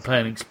first started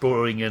playing,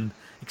 exploring and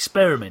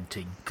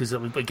experimenting, because I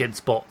was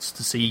against bots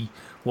to see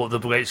what the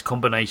greatest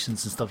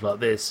combinations and stuff like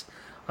this.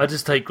 I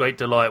just take great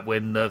delight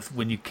when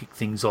you kick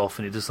things off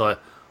and it's just like,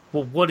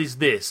 well, what is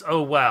this?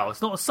 Oh wow,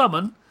 it's not a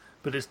summon,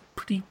 but it's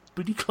pretty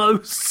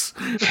close.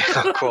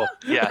 Cool,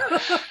 yeah.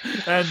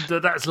 And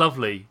that's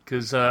lovely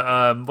because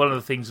one of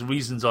the things, the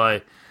reasons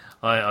I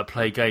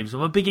play games,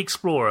 I'm a big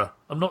explorer.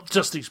 I'm not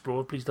just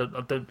explorer. Please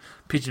don't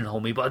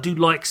pigeonhole me, but I do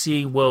like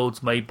seeing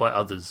worlds made by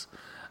others,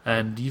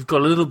 and you've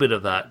got a little bit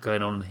of that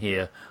going on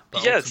here.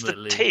 But yeah, it's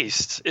the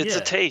taste. It's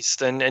a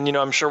taste, and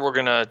I'm sure we're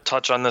gonna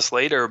touch on this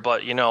later.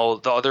 But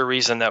the other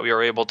reason that we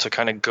were able to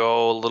kind of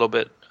go a little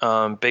bit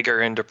bigger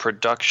into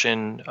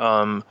production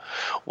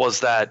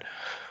was that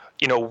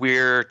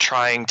we're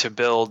trying to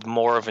build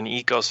more of an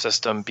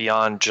ecosystem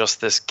beyond just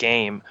this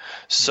game.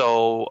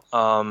 So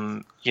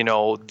some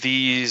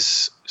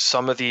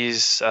of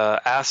these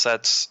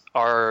assets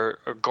are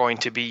going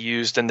to be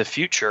used in the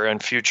future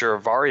and future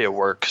of Varia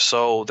work.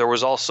 So there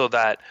was also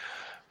that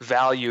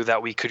value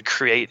that we could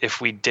create if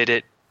we did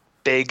it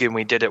big and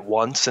we did it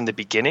once in the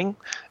beginning,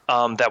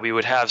 that we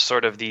would have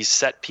sort of these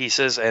set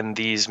pieces and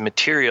these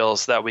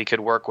materials that we could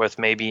work with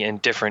maybe in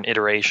different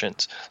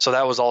iterations. So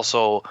that was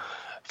also,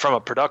 from a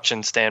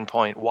production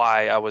standpoint,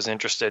 why I was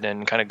interested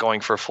in kind of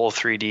going for full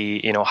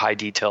 3D, high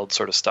detailed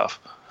sort of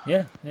stuff.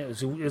 Yeah, it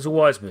was a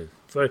wise move.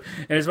 And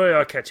it's very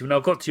eye-catching. When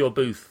I got to your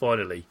booth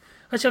finally,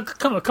 actually I've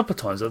come a couple of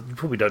times. You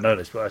probably don't know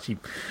this, but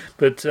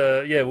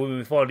when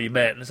we finally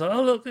met, and it's like,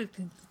 oh look,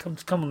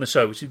 come on the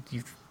show, which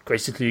you've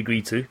graciously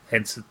agreed to.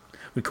 Hence,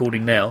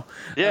 recording now.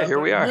 Yeah, here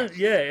we are.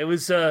 Yeah, it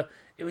was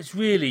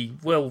really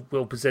well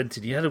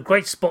presented. You had a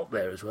great spot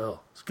there as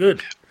well. It's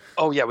good.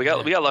 Oh yeah, we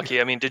got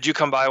lucky. I mean, did you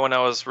come by when I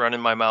was running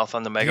my mouth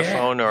on the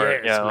megaphone?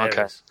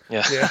 Okay.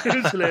 Yeah,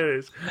 it was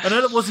hilarious. I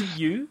know that wasn't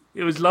you.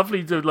 It was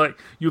lovely to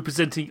you were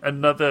presenting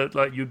another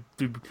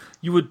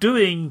you were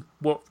doing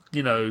what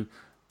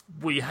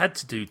you had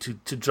to do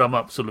to drum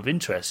up sort of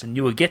interest, and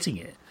you were getting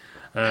it.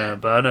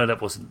 But I know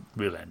that wasn't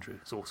real Andrew.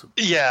 It's awesome.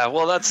 Yeah,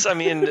 well,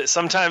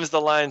 sometimes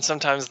the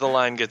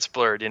line gets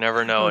blurred. You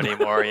never know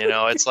anymore.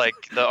 It's like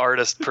the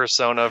artist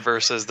persona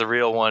versus the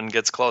real one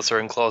gets closer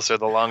and closer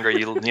the longer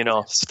you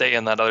stay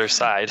on that other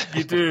side.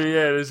 You do,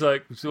 yeah. It's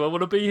like, do I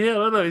want to be here? I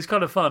don't know. It's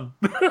kind of fun.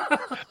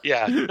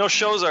 Yeah, no,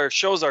 shows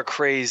are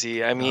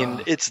crazy. I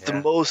mean, it's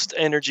the most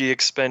energy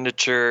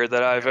expenditure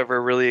that I've ever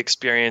really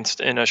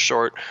experienced in a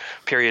short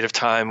period of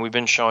time. We've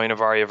been showing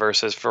Avaria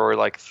Versus for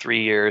like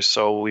 3 years,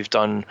 so we've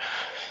done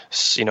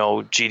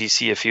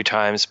GDC a few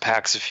times,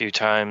 PAX a few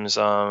times.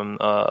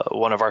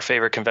 One of our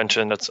favorite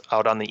conventions that's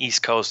out on the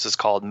East Coast is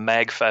called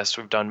MagFest.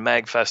 We've done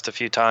MagFest a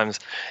few times,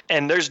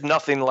 and there's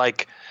nothing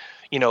like,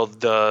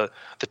 the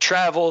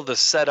travel, the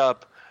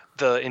setup,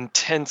 the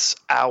intense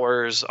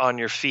hours on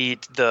your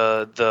feet,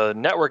 the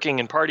networking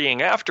and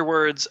partying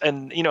afterwards.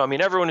 And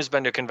everyone who's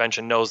been to a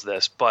convention knows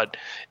this, but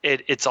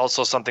it's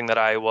also something that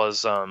I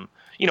was I'm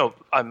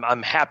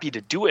happy to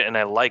do it and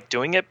I like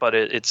doing it, but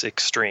it's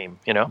extreme.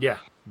 Yeah,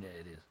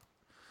 it is.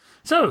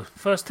 So,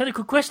 first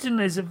technical question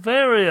is: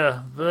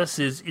 Avaria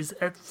Versus is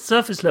at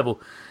surface level.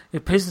 It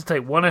appears to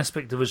take one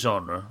aspect of a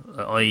genre,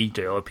 i.e.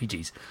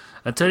 JRPGs,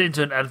 and turn it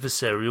into an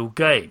adversarial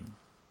game.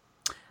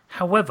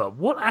 However,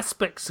 what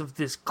aspects of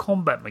this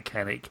combat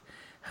mechanic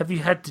have you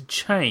had to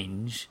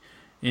change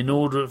in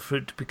order for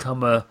it to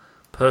become a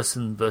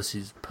person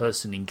versus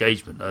person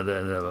engagement,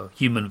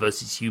 human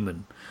versus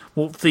human?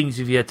 What things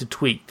have you had to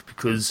tweak?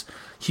 Because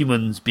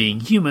humans being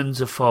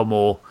humans are far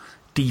more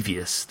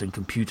devious than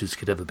computers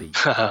could ever be.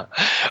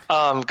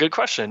 Good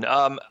question.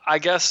 I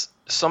guess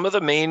some of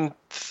the main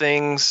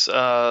things,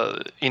 I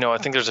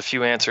think there's a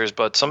few answers,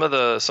 but some of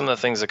the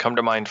things that come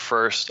to mind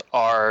first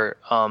are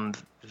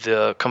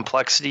the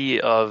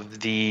complexity of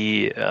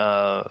the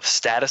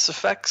status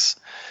effects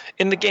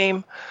in the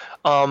game.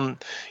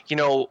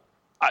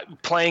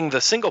 Playing the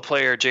single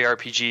player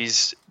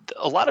JRPGs,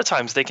 a lot of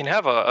times they can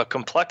have a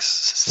complex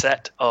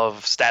set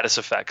of status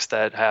effects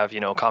that have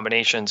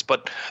combinations,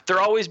 but they're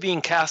always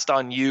being cast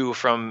on you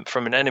from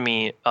an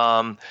enemy,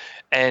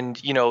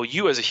 and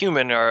you as a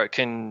human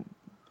can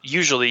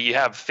usually you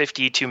have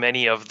 50 too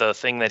many of the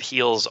thing that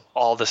heals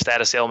all the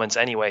status ailments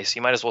anyway, so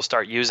you might as well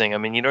start using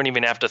them. And you don't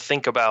even have to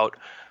think about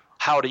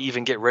how to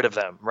even get rid of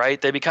them,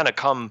 right? They kind of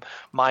come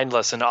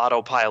mindless and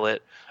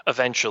autopilot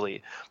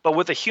eventually. But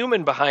with a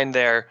human behind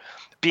there,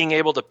 being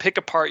able to pick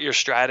apart your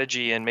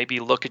strategy and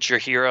maybe look at your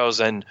heroes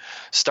and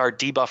start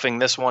debuffing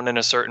this one in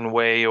a certain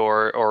way,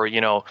 or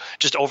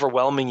just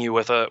overwhelming you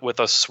with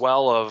a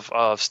swell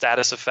of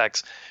status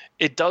effects,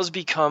 it does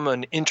become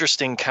an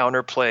interesting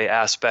counterplay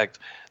aspect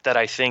that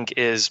I think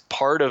is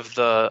part of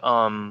the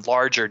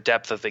larger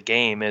depth of the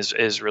game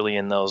is really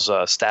in those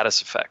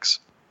status effects.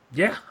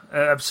 Yeah,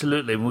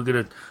 absolutely. And we're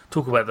going to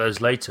talk about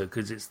those later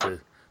because it's the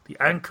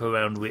anchor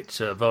around which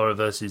Vara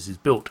Versus is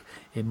built,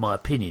 in my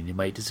opinion. You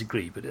may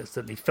disagree, but I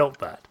certainly felt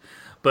that.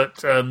 But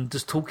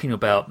just talking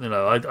about,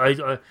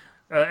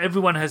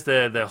 everyone has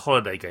their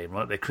holiday game,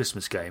 right? Their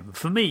Christmas game.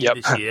 For me,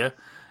 this year,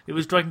 it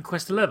was Dragon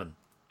Quest XI. Uh-huh.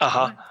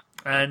 Right?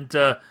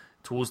 And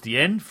towards the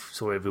end,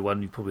 sorry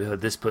everyone, you probably heard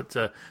this, but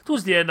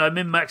towards the end, I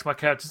min-maxed my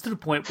characters to the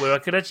point where I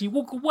could actually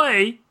walk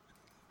away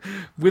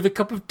with a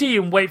cup of tea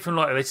and wait for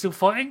are they still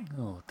fighting?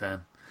 Oh,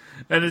 damn.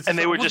 And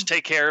they would just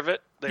take care of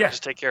it? They would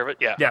just take care of it?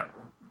 Yeah. Yeah.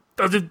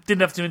 I didn't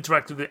have to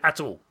interact with it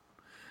at all.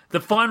 The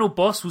final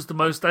boss was the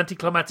most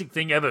anticlimactic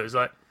thing ever. It was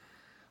like,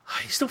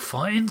 are you still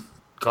fighting?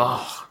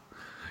 God.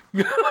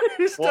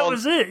 That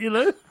was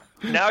it,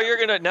 Now you're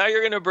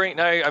gonna bring.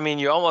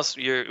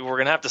 We're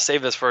gonna have to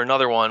save this for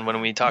another one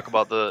when we talk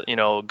about the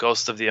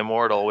Ghost of the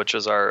Immortal, which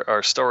is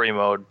our story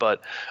mode.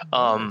 But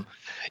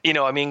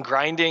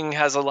grinding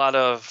has a lot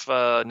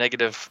of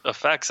negative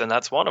effects, and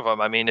that's one of them.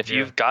 I mean, if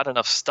you've got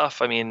enough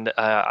stuff,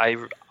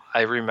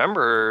 I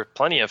remember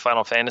plenty of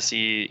Final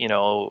Fantasy,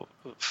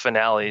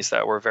 finales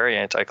that were very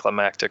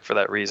anticlimactic for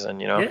that reason,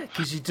 Yeah,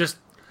 because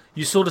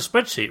you saw the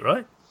spreadsheet,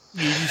 right?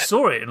 You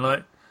saw it and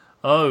like,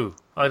 oh,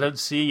 I don't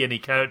see any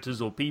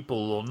characters or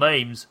people or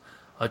names.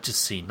 I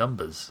just see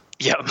numbers.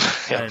 Yep.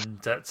 And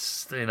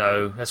that's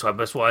that's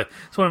one of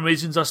the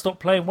reasons I stopped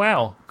playing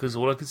WoW, because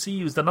all I could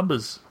see was the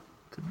numbers.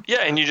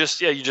 Yeah, and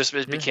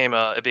it became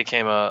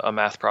a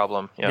math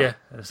problem. Yeah,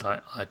 it's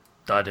like I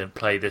didn't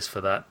play this for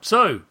that.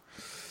 So.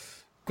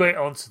 Great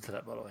answer to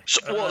that, by the way.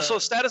 So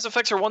status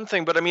effects are one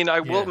thing, but I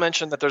will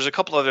mention that there's a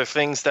couple other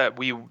things that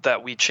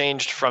we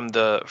changed from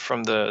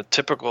the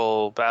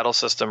typical battle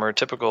system or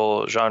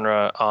typical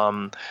genre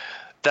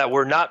that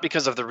were not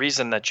because of the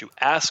reason that you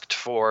asked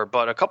for,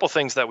 but a couple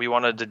things that we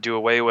wanted to do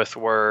away with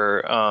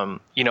were,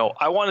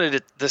 I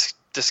wanted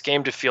this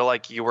game to feel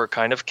like you were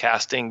kind of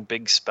casting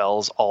big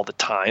spells all the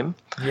time.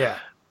 Yeah.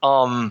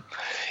 In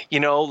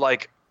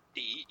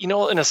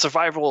a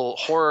survival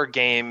horror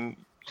game,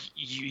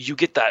 you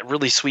get that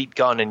really sweet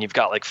gun and you've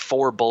got like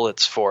 4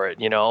 bullets for it,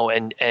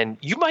 and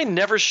you might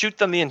never shoot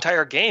them the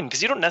entire game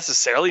because you don't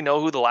necessarily know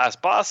who the last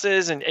boss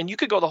is, and you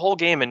could go the whole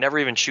game and never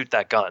even shoot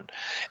that gun.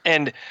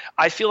 And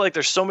I feel like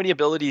there's so many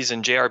abilities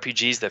in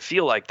JRPGs that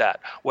feel like that,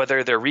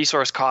 whether their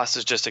resource cost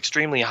is just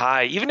extremely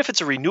high, even if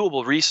it's a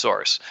renewable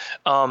resource.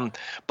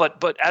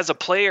 But as a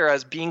player,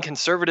 as being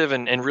conservative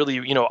and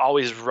really,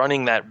 always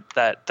running that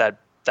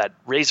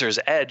razor's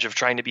edge of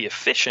trying to be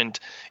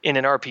efficient in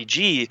an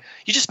RPG,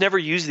 you just never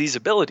use these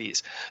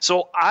abilities.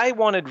 So I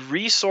wanted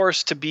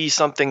resource to be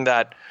something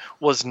that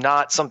was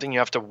not something you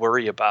have to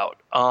worry about.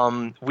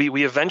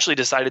 We eventually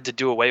decided to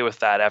do away with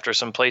that after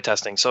some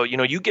playtesting. So,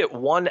 you get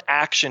 1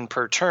 action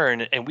per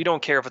turn, and we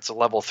don't care if it's a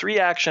level 3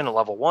 action, a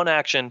level 1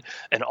 action,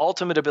 an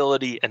ultimate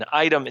ability, an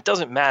item. It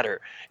doesn't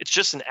matter. It's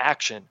just an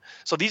action.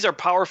 So these are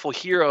powerful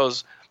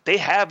heroes. They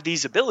have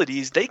these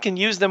abilities. They can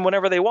use them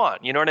whenever they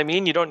want. You know what I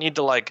mean? You don't need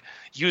to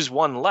use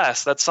 1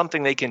 less. That's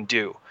something they can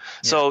do.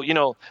 Yeah.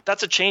 So,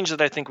 that's a change that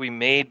I think we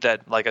made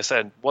that, like I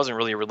said, wasn't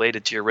really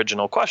related to your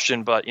original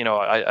question, but,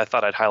 I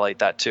thought I'd highlight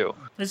that too.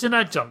 There's an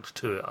adjunct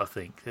to it, I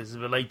think. There's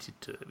related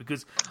to it,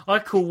 because I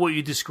call what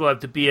you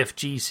described the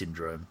BFG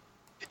syndrome.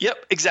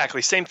 Yep,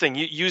 exactly. Same thing.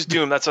 You use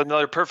Doom. That's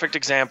another perfect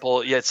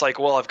example. Yeah, it's like,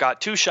 well, I've got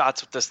 2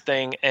 shots with this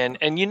thing,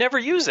 and you never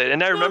use it.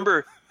 And I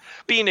remember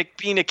being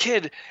a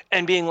kid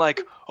and being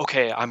like,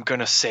 okay, I'm going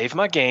to save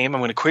my game.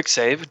 I'm going to quick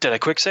save. Did I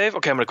quick save?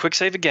 Okay, I'm going to quick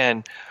save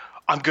again.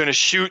 I'm going to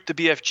shoot the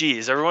BFG.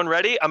 Is everyone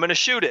ready? I'm going to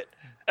shoot it.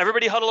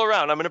 Everybody huddle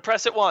around. I'm going to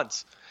press it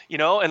once.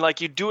 And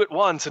you do it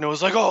once and it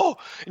was like, oh,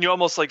 and you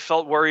almost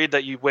felt worried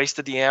that you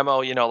wasted the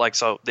ammo,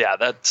 so yeah,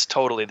 that's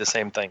totally the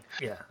same thing.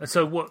 Yeah. And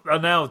so what I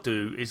now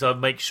do is I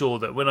make sure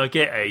that when I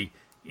get a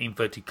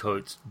inverted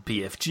quotes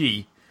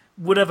BFG,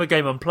 whatever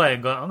game I'm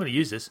playing, I'm going to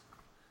use this.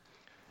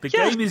 The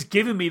game is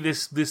giving me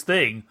this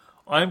thing.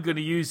 I'm going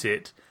to use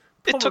it.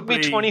 Probably. It took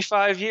me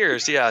 25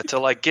 years,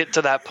 to get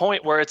to that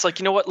point where it's like,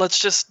 you know what,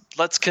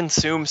 let's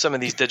consume some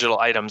of these digital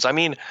items. I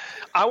mean,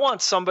 I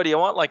want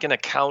an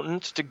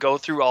accountant to go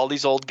through all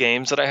these old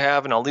games that I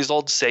have and all these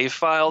old save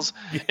files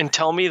and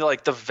tell me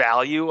the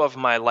value of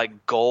my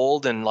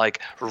gold and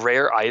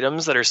rare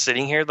items that are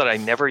sitting here that I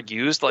never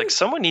used.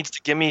 Someone needs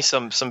to give me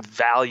some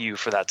value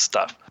for that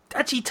stuff.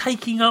 Actually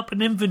taking up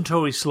an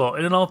inventory slot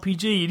in an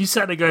RPG, and you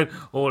sat there going,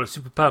 oh, a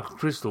super powerful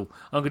crystal,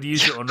 I'm going to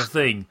use it on a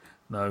thing.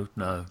 No.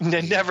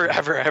 Never,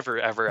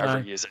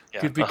 ever use it.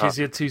 Yeah. Because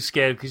you're too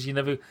scared. Because you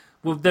never.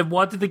 Well, then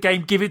why did the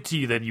game give it to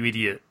you? Then, you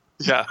idiot.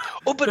 Yeah.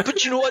 Oh,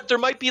 but you know what? There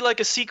might be like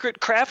a secret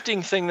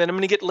crafting thing that I'm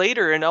going to get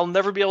later, and I'll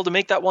never be able to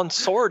make that one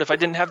sword if I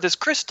didn't have this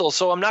crystal.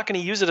 So I'm not going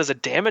to use it as a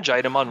damage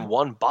item on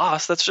one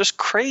boss. That's just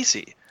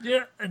crazy.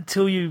 Yeah,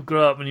 until you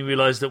grow up and you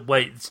realize that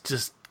it's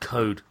just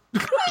code.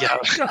 Yeah.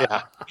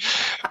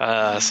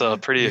 So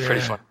pretty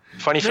fun.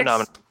 Funny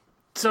phenomenon.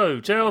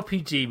 So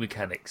JRPG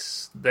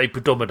mechanics, they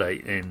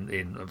predominate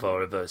in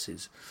Avara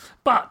Versus,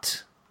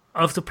 but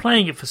after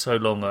playing it for so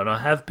long, and I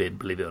have been,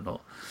 believe it or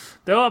not.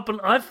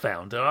 I've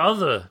found there are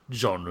other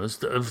genres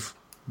that have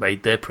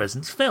made their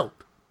presence felt.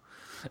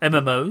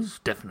 MMOs,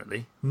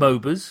 definitely.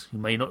 MOBAs, you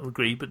may not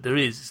agree, but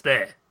it's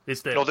there.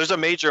 It's there. No, there's a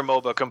major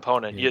MOBA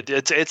component. Yeah.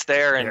 It's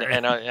there,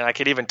 and I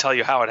could even tell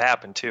you how it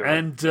happened, too.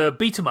 And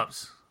beat 'em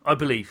ups, I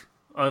believe.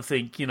 I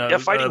think,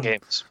 fighting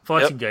games.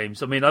 Fighting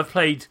games. I mean, I've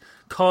played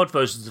card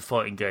versions of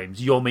fighting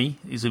games. Yomi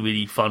is a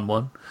really fun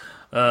one.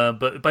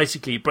 But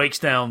basically, it breaks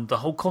down the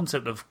whole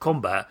concept of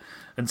combat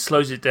and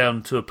slows it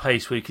down to a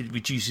pace where it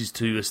reduces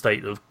to a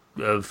state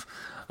of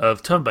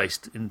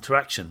turn-based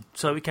interaction.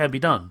 So it can be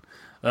done.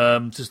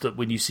 Just that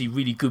when you see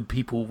really good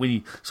people,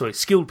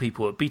 skilled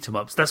people at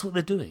beat-em-ups, that's what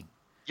they're doing.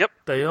 Yep.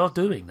 They are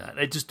doing that.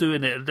 They're just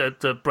doing it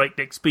at a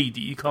breakneck speed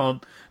that you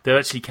can't... They're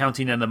actually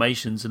counting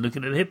animations and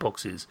looking at the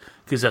hitboxes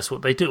because that's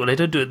what they do. Well, they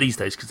don't do it these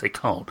days because they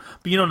can't.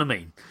 But you know what I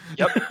mean?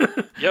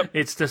 Yep.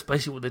 It's just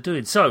basically what they're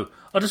doing. So,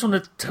 I just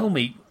want to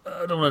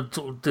I don't want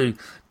to sort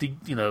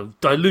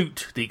of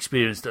dilute the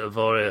experience that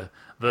Avara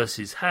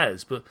Versus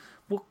has, but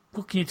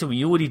what can you tell me?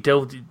 You already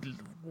delved...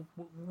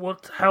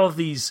 How have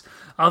these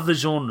other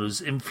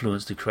genres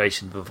influenced the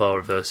creation of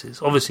Avara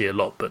Versus? Obviously a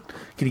lot, but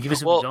can you give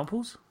us some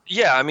examples?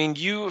 Yeah, I mean,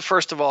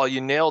 first of all,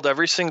 you nailed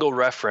every single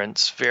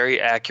reference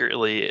very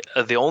accurately.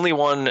 The only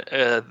one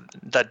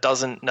that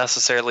doesn't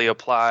necessarily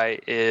apply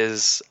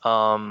is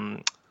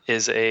a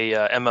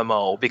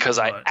MMO, because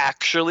I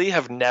actually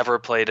have never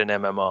played an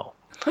MMO.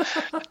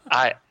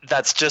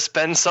 That's just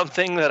been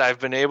something that I've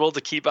been able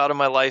to keep out of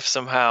my life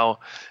somehow,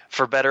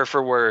 for better,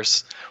 for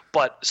worse.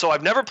 So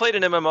I've never played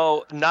an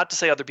MMO, not to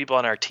say other people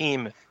on our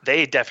team,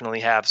 they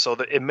definitely have, so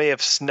that it may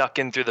have snuck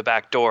in through the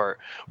back door.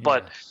 Yeah.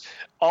 But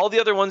all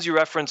the other ones you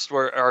referenced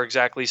are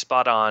exactly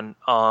spot on.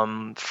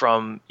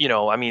 From,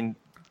 I mean,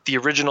 the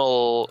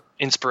original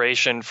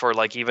inspiration for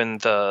like even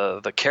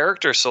the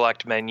character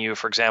select menu,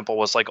 for example,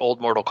 was like old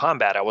Mortal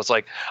Kombat. I was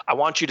like, I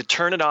want you to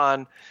turn it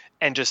on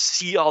and just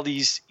see all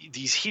these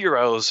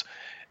heroes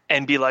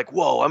and be like,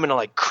 whoa, I'm going to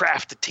like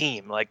craft a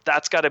team. Like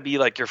that's got to be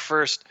like your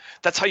first,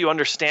 that's how you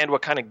understand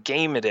what kind of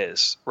game it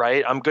is,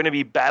 right? I'm going to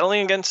be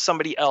battling against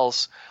somebody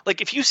else.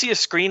 Like if you see a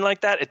screen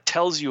like that, it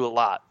tells you a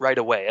lot right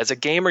away. As a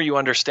gamer, you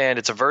understand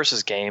it's a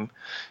versus game.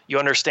 You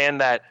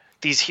understand that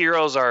these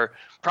heroes are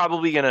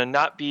probably going to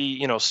not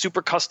be,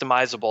 super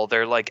customizable.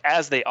 They're like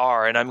as they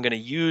are, and I'm going to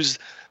use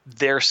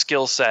their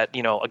skill set,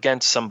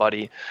 against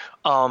somebody.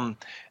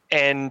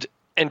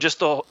 And just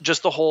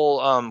the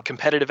whole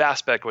competitive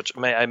aspect, which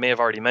I may have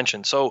already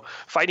mentioned. So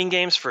fighting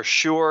games for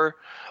sure.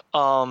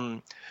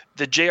 The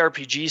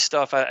JRPG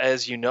stuff,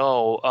 as you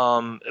know,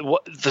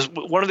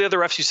 one of the other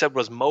refs you said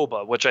was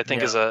MOBA, which I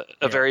think is a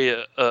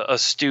very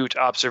astute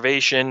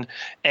observation.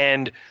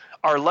 And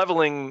our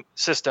leveling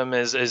system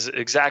is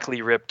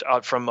exactly ripped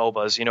out from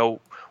MOBAs.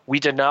 We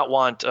did not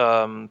want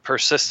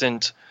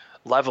persistent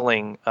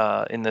leveling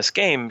in this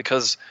game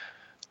because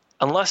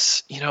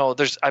unless,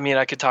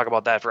 I could talk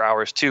about that for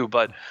hours too,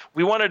 but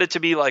we wanted it to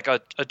be like a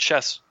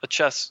chess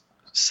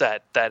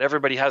set that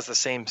everybody has the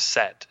same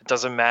set. It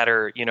doesn't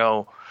matter,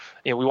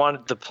 we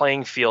wanted the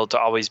playing field to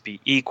always be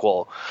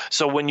equal.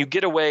 So when you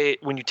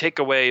take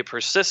away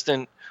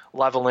persistent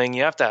leveling,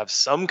 you have to have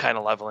some kind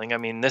of leveling. I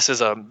mean, this is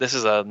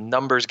a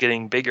numbers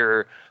getting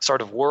bigger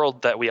sort of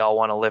world that we all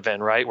want to live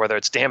in, right? Whether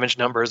it's damage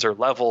numbers or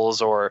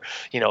levels or,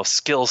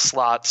 skill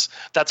slots,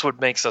 that's what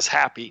makes us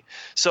happy.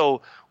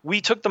 So we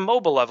took the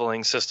MOBA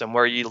leveling system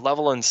where you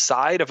level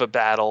inside of a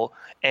battle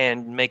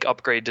and make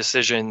upgrade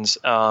decisions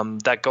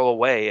that go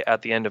away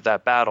at the end of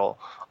that battle.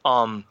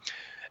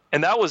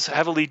 And that was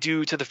heavily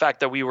due to the fact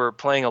that we were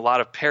playing a lot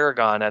of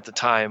Paragon at the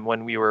time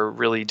when we were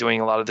really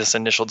doing a lot of this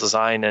initial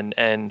design.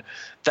 And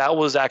that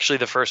was actually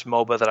the first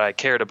MOBA that I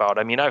cared about.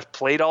 I mean, I've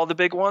played all the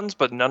big ones,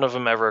 but none of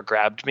them ever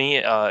grabbed me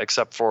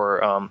except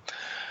for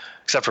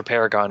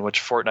Paragon,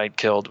 which Fortnite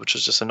killed, which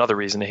is just another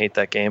reason to hate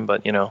that game.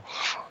 But,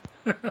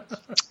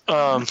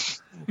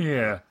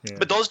 yeah.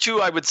 But those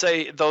two, I would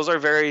say, those are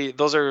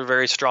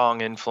very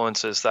strong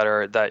influences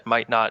that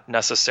might not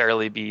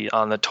necessarily be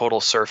on the total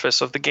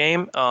surface of the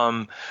game.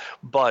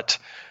 But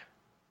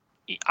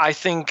I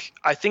think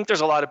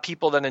there's a lot of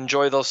people that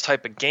enjoy those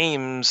type of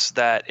games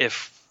that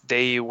if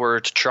they were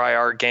to try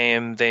our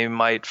game, they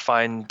might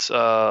find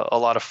a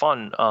lot of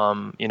fun,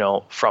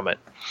 from it.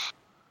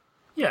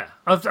 Yeah,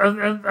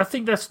 I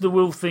think that's the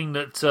real thing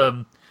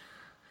that.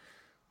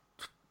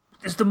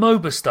 It's the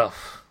MOBA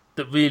stuff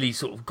that really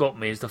sort of got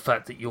me is the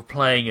fact that you're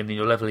playing and then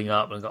you're leveling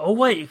up and go, oh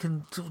wait, you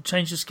can sort of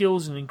change the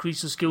skills and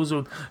increase the skills,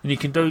 and you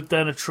can go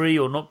down a tree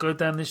or not go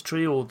down this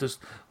tree, or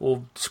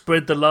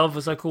spread the love,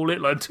 as I call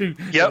it, like to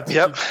Yep.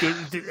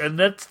 And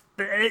that's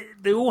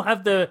they all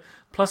have their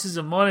pluses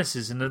and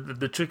minuses, and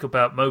the trick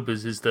about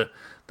MOBAs is that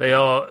they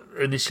are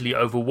initially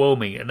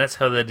overwhelming, and that's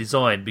how they're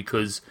designed,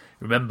 because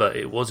remember,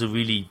 it was a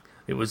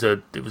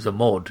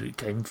mod. It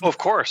came from, of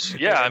course,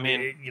 yeah. I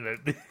mean,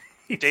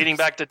 dating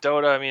back to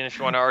Dota. I mean, if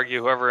you want to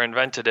argue whoever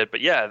invented it, but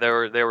yeah, they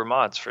were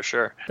mods for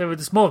sure. They were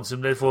just mods,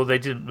 and therefore they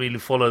didn't really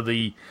follow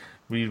the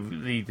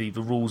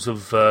rules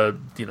of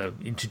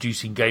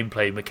introducing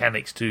gameplay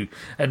mechanics to,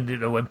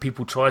 and when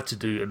people tried to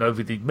do, and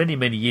over the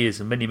many years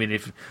and many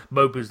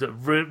MOBAs that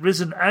have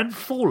risen and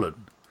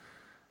fallen.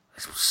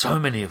 So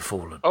many have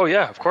fallen. Oh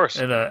yeah, of course.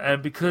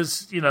 And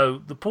because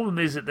the problem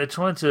is that they're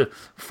trying to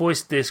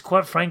foist this,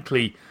 quite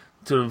frankly,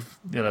 sort of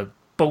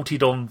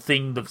bolted on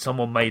thing that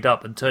someone made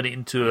up and turn it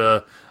into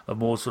a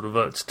more sort of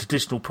a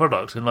traditional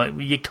product,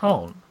 and you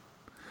can't.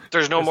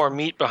 There's no more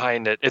meat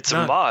behind it. It's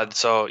a mod,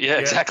 so yeah,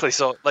 exactly.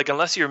 So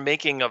unless you're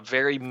making a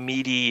very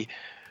meaty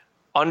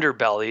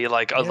underbelly,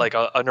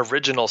 an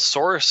original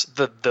source,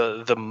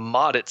 the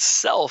mod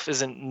itself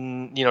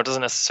isn't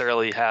doesn't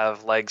necessarily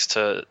have legs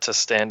to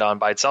stand on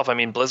by itself. I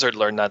mean, Blizzard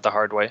learned that the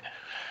hard way.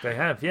 They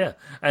have, yeah.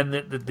 And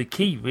the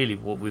key really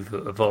with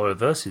Avara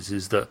Versus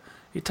is that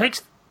it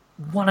takes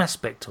one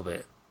aspect of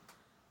it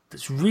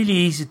that's really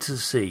easy to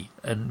see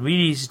and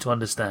really easy to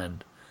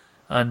understand,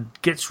 and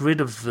gets rid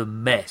of the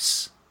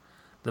mess.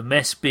 The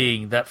mess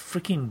being that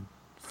freaking,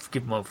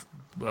 forgive my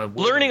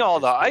learning all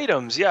the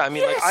items. Yeah, I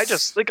mean, I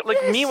just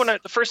me when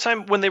the first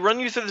time when they run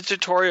you through the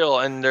tutorial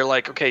and they're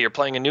like, okay, you're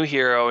playing a new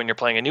hero and you're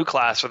playing a new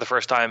class for the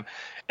first time,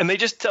 and they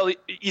just tell you,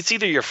 it's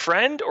either your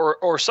friend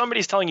or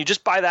somebody's telling you,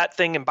 just buy that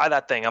thing and buy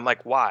that thing. I'm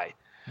like, why?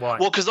 Well,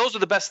 because those are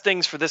the best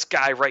things for this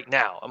guy right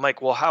now. I'm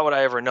like, well, how would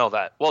I ever know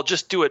that? Well,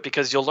 just do it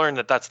because you'll learn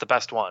that that's the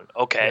best one.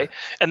 Okay. Yeah.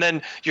 And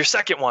then your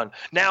second one,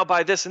 now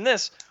buy this and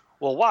this.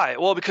 Well, why?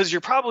 Well, because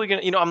you're probably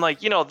going to, I'm like,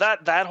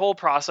 that whole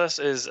process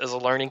is a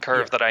learning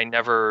curve that I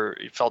never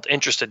felt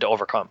interested to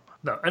overcome.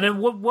 No. And then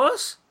what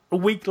worse? A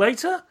week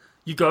later,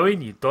 you go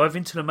in, you dive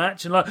into the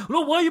match, and look,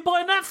 what are you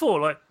buying that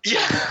for? I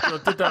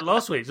did that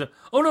last week. So,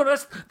 oh no,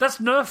 that's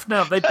nerfed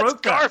now. They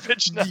broke that.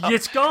 Garbage now.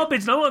 It's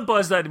garbage. No one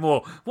buys that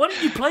anymore. Why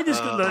don't you play this?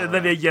 And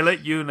then they yell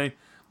at you, and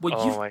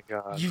my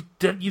God,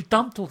 you've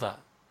dumped all that.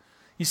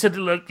 You said,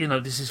 look,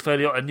 this is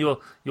fairly, and your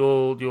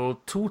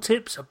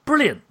tooltips are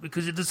brilliant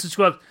because it just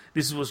describes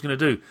this is what's going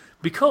to do.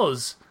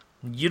 Because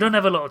you don't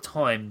have a lot of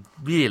time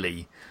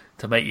really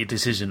to make your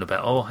decision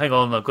about. Oh, hang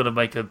on, I've got to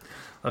make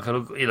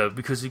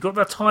because you've got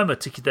that timer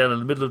ticking down in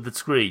the middle of the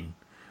screen,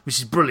 which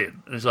is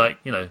brilliant. And it's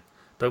like,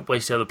 don't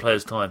waste the other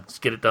player's time.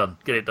 Just get it done.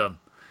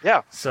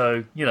 Yeah.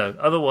 So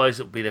otherwise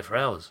it'll be there for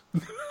hours.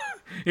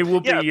 It will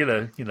be,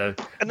 And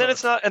then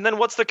it's not. And then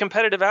what's the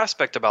competitive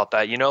aspect about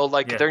that?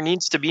 There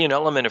needs to be an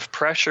element of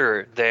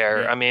pressure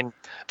there. Yeah. I mean,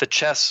 the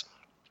chess.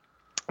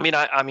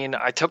 I mean,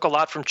 I took a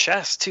lot from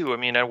chess too. I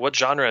mean, what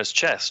genre is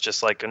chess?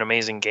 Just like an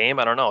amazing game?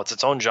 I don't know. It's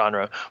its own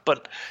genre.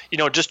 But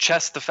just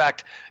chess. The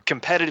fact,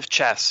 competitive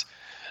chess.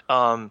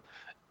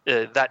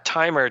 That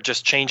timer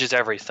just changes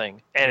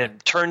everything, and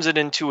it turns it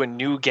into a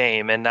new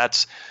game. And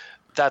that's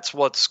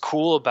what's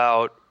cool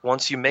about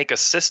once you make a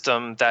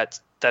system that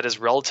is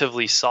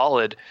relatively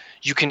solid,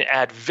 you can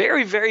add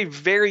very, very,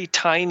 very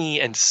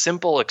tiny and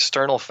simple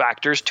external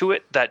factors to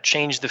it that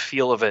change the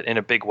feel of it in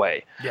a big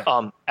way.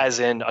 Yeah. As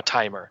in a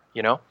timer,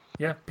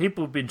 Yeah,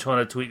 people have been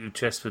trying to tweak with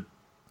chess for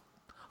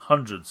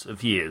hundreds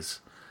of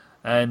years,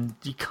 and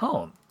you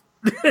can't.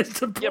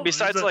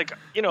 Besides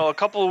a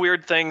couple of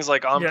weird things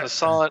like en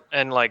passant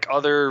and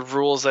other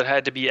rules that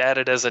had to be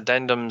added as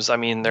addendums. I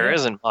mean, there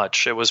isn't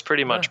much. It was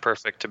pretty much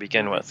perfect to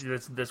begin with.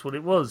 That's what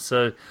it was.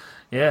 So,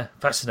 yeah,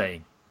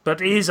 fascinating. But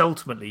it is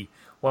ultimately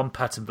one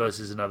pattern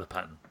versus another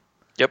pattern.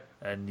 Yep.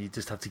 And you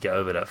just have to get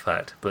over that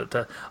fact. But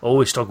I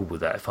always struggle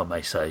with that, if I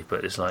may say.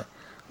 But it's like...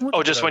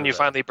 just when you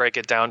finally break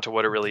it down to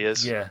what it really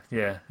is. Yeah.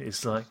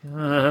 It's like...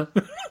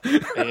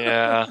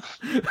 Yeah.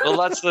 Well,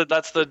 that's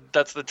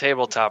the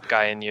tabletop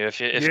guy in you.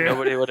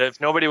 If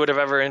nobody would have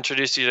ever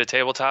introduced you to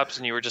tabletops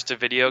and you were just a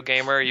video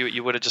gamer,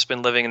 you would have just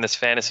been living in this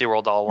fantasy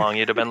world all along.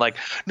 You'd have been like,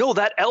 no,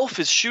 that elf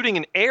is shooting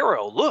an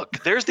arrow.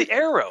 Look, there's the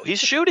arrow. He's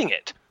shooting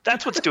it.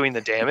 That's what's doing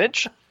the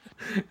damage.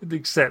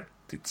 Except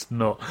it's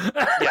not.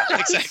 Yeah,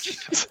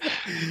 exactly.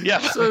 Yeah.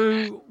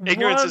 So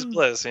ignorance is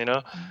bliss,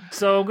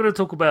 So I'm going to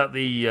talk about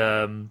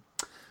the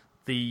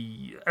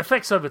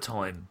effects over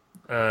time.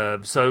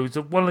 So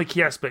one of the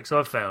key aspects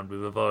I've found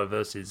with Avara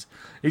Versus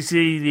is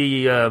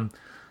the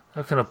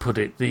how can I put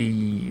it,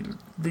 the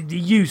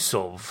use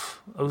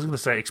of, I was going to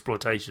say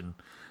exploitation,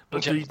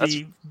 but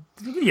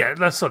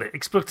that's on it,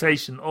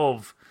 exploitation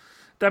of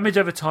damage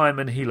over time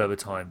and heal over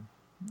time.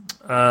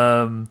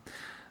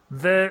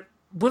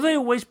 Were they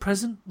always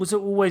present? Was it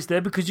always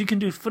there? Because you can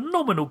do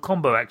phenomenal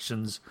combo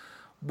actions,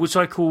 which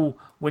I call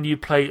when you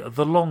play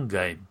the long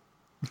game.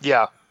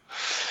 Yeah.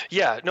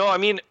 No, I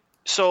mean,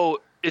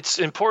 so it's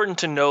important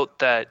to note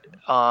that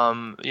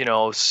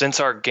since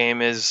our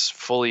game is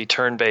fully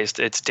turn-based,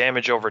 it's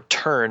damage over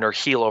turn or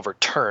heal over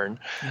turn,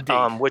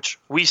 Indeed. which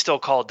we still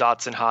call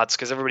dots and hots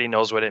because everybody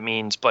knows what it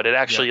means, but it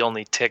actually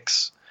only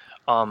ticks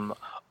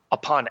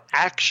upon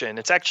action.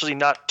 It's actually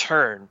not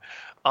turn.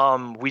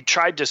 We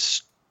tried to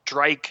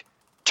strike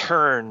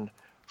turn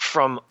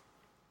from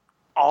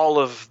all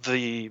of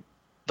the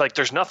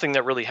there's nothing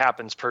that really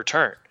happens per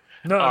turn.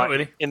 No, not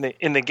really. In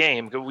the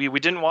game, we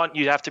didn't want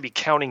you to have to be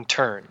counting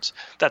turns.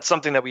 That's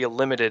something that we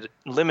eliminated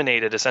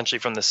essentially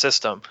from the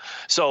system.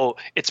 So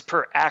it's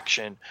per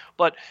action.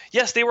 But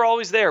yes, they were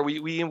always there.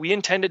 We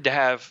intended to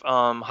have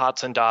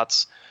hots and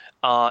dots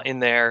in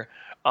there.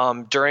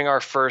 During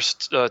our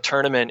first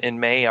tournament in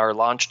May, our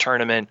launch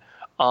tournament,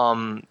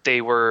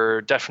 they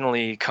were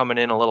definitely coming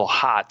in a little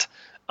hot.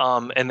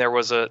 And there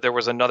was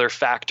another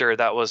factor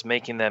that was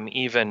making them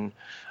even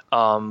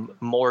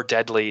more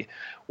deadly,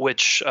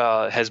 which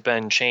has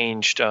been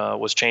changed,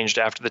 was changed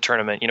after the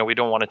tournament. We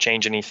don't want to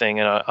change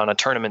anything on a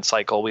tournament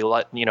cycle. We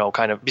let,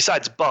 kind of,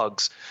 besides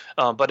bugs,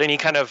 but any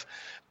kind of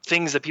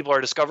things that people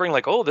are discovering,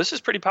 like, oh, this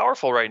is pretty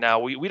powerful right now.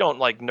 We don't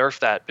nerf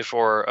that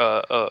before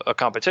a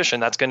competition.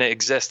 That's going to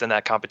exist in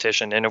that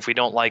competition. And if we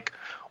don't like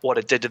what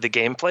it did to the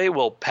gameplay,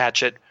 we'll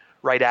patch it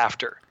right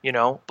after,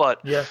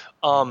 but Yeah.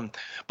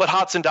 But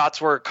hots and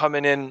dots were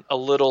coming in a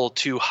little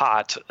too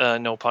hot,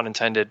 no pun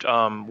intended,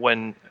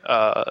 when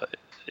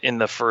in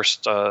the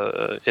first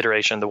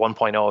iteration, the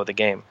 1.0 of the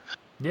game.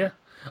 Yeah.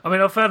 I mean,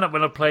 I found that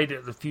when I played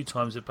it a few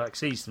times at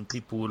PAX East, and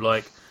people were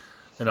like,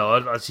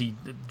 I see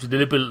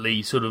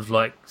deliberately sort of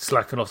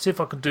slacking off. See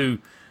if I could do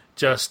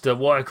just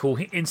what I call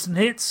instant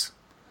hits.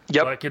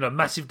 Yep.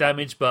 Massive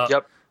damage,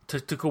 but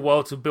took a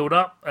while to build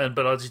up,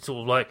 but I just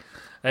sort of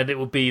and it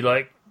would be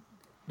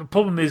the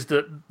problem is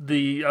that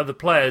the other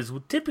players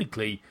would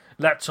typically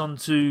latch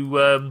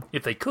onto,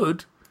 if they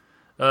could,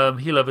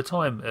 heal over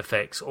time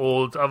effects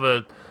or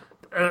other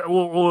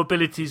or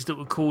abilities that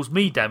would cause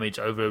me damage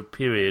over a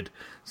period.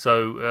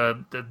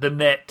 So the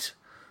net,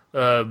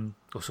 the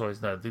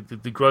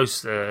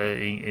gross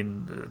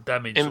in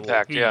damage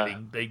impact, or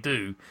healing they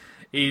do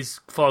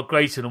is far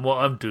greater than what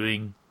I'm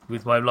doing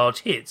with my large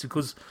hits.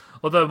 Because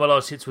although my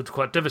large hits were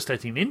quite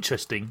devastating and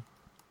interesting,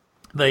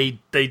 they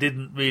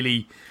didn't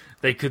really.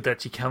 They could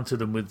actually counter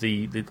them with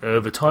the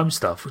over time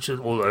stuff, which is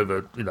all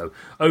over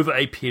over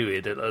a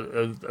period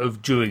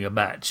of during a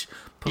match,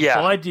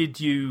 provided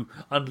you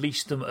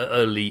unleash them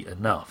early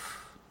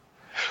enough.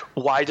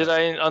 Why did I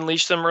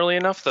unleash them early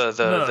enough?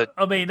 I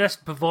mean that's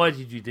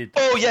provided you did.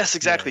 Oh yes,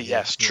 exactly.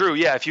 Yes, true.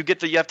 Yeah, if you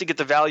have to get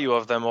the value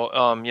of them,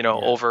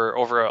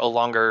 over a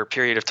longer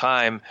period of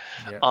time.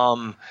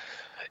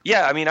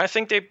 Yeah. I mean, I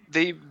think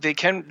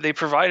they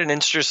provide an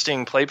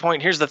interesting play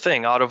point. Here's the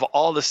thing: out of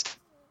all the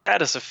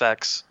status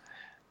effects,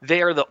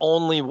 they are the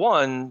only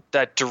one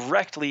that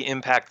directly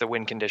impact the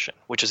win condition,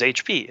 which is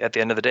HP at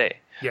the end of the day.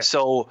 Yeah.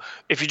 So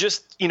if you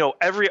just,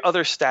 every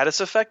other status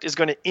effect is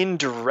going to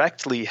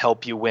indirectly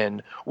help you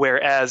win,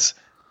 whereas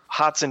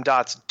hots and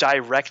dots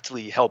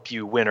directly help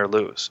you win or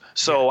lose.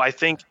 So I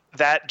think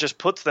that just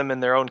puts them in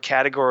their own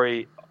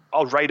category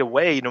right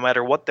away, no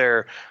matter what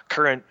their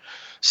current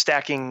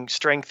stacking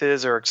strength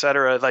is or et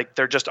cetera.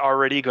 They're just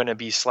already going to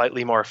be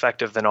slightly more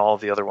effective than all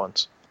of the other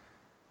ones.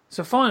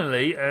 So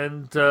finally,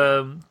 and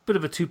bit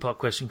of a two-part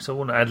question because I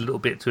want to add a little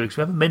bit to it because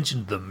we haven't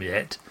mentioned them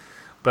yet,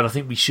 but I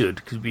think we should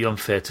because it would be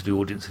unfair to the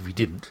audience if we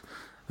didn't.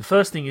 The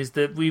first thing is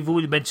that we've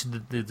already mentioned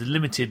the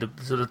limited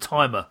sort of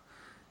timer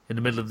in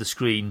the middle of the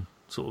screen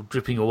sort of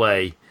dripping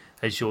away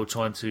as you're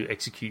trying to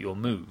execute your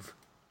move.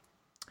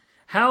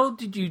 How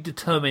did you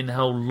determine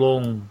how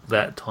long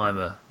that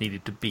timer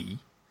needed to be?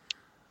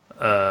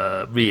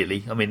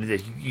 Really? I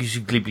mean, you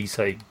should glibly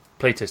say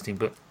playtesting,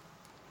 but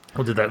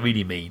what did that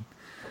really mean?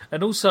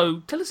 And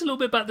also, tell us a little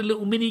bit about the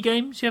little mini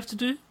games you have to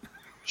do.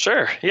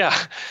 Sure. Yeah.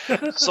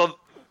 So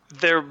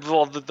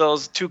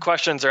those two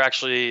questions are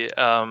actually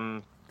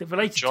they're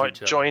related to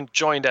each other.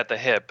 joined at the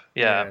hip.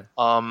 Yeah.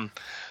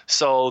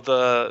 So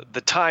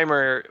the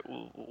timer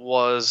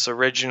was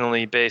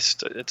originally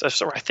based.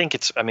 I think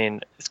it's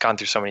gone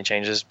through so many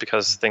changes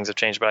because things have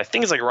changed, but I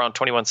think it's around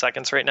 21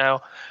 seconds right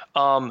now.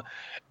 And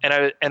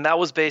that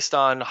was based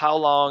on how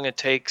long it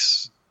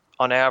takes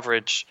on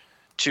average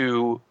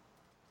to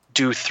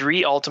do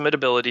 3 ultimate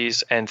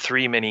abilities and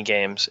 3 mini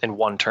games in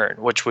one turn,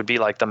 which would be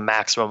the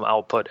maximum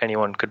output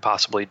anyone could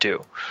possibly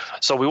do.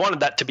 So we wanted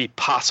that to be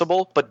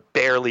possible, but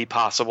barely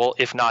possible,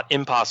 if not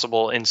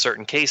impossible in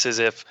certain cases,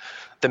 if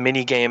the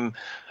mini game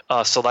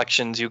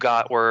selections you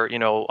got were,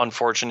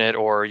 unfortunate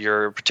or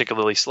you're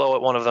particularly slow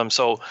at one of them.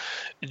 So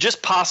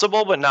just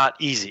possible, but not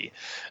easy.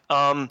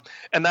 And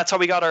that's how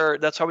we got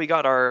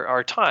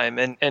our time.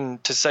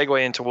 And to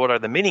segue into what are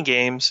the mini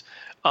games,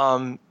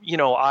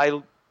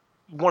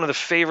 one of the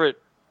favorite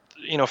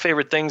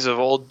things of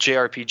old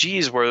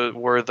JRPGs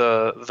were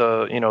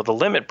the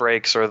limit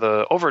breaks or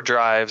the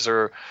overdrives,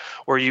 or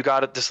where you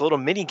got this little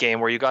mini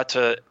game where you got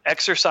to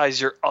exercise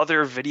your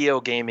other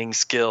video gaming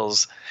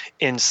skills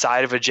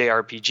inside of a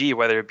JRPG,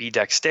 whether it be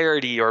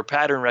dexterity or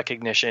pattern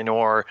recognition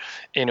or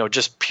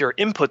just pure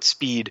input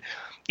speed.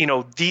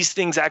 these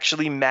things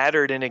actually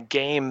mattered in a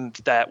game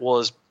that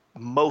was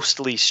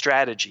mostly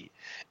strategy.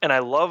 And I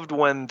loved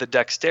when the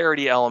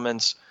dexterity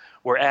elements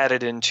were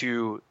added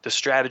into the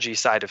strategy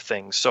side of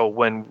things. So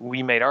when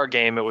we made our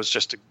game, it was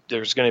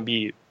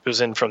it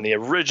was in from the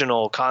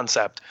original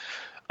concept,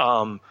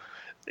 in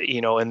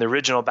the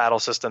original battle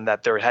system,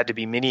 that there had to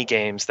be mini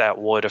games that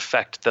would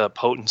affect the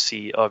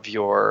potency of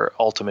your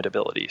ultimate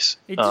abilities.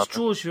 It just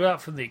draws you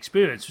out from the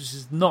experience, which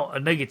is not a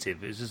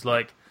negative. It's just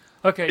like,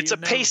 okay, it's a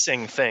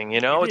pacing thing,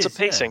 it's a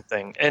pacing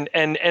thing.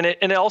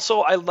 And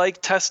also I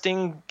like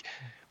testing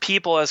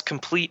people as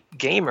complete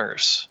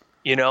gamers,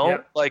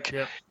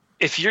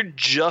 if you're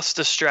just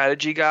a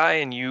strategy guy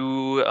and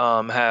you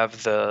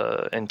have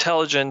the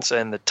intelligence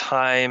and the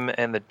time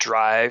and the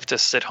drive to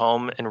sit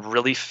home and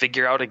really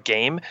figure out a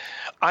game,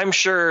 I'm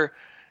sure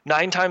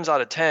 9 times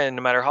out of 10,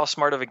 no matter how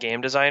smart of a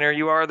game designer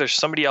you are, there's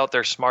somebody out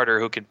there smarter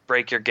who could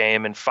break your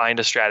game and find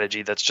a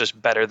strategy that's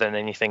just better than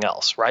anything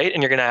else, right?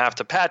 And you're going to have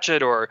to patch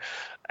it or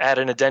add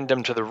an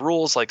addendum to the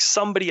rules. Like,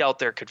 somebody out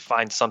there could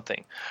find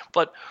something.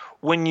 But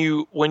when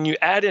you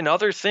add in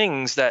other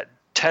things that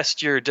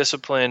test your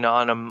discipline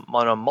on a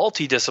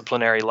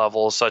multidisciplinary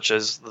level, such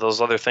as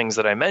those other things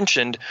that I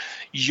mentioned,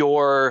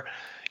 you're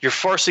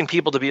forcing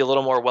people to be a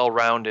little more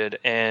well-rounded,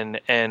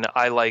 and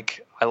I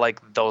like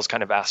those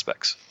kind of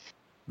aspects.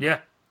 Yeah,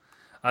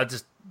 it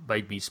just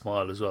made me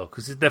smile as well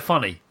because they're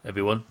funny.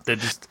 Everyone, they're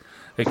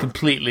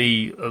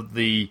completely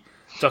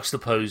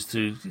juxtaposed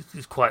to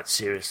it's quite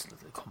serious. The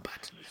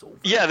combat is all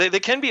they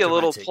can be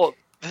dramatic.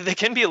 They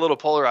can be a little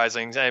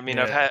polarizing. I mean,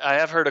 I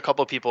have heard a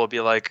couple of people be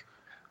like,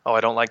 "Oh,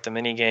 I don't like the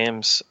mini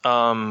games."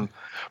 But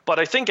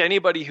I think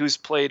anybody who's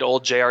played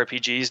old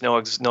JRPGs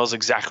knows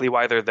exactly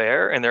why they're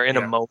there, and they're in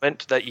a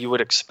moment that you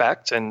would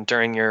expect, and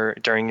during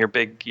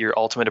your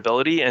ultimate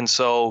ability. And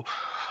so,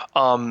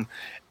 I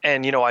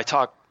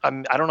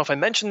don't know if I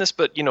mentioned this,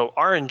 but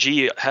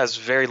RNG has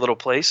very little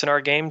place in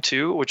our game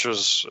too, which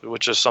is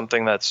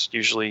something that's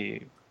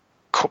usually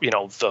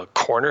the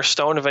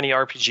cornerstone of any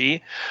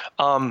RPG.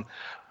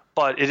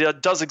 But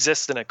it does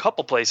exist in a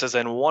couple places,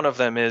 and one of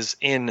them is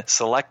in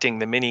selecting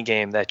the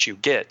minigame that you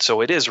get.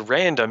 So it is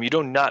random. You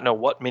do not know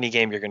what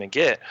minigame you're going to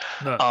get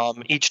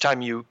each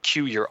time you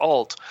cue your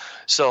ult.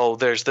 So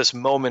there's this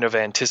moment of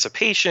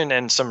anticipation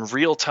and some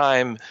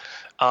real-time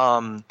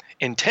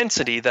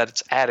intensity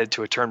that's added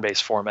to a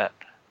turn-based format.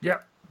 Yeah.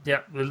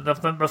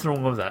 Nothing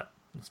wrong with that.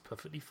 It's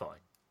perfectly fine.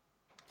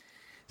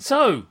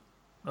 So,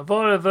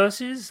 Avara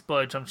Versus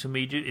by Juncture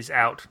Media is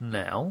out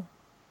now.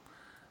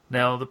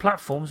 Now, the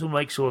platforms will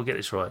make sure I get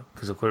this right,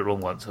 because I've got it wrong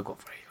once. I got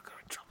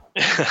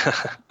in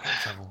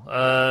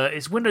trouble.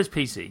 It's Windows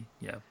PC,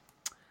 yeah.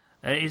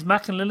 And is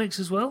Mac and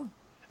Linux as well?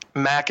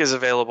 Mac is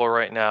available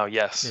right now,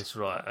 yes. That's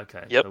right,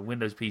 okay. Yep. So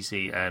Windows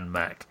PC and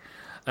Mac.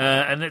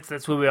 And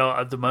that's where we are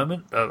at the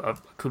moment. I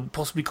couldn't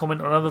possibly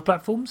comment on other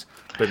platforms,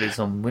 but it's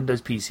on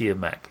Windows PC and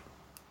Mac.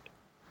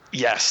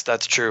 Yes,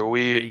 that's true.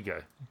 There you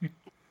go.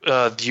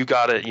 You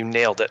got it. You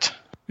nailed it.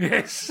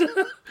 Yes,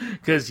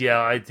 because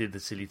I did the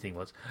silly thing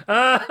once.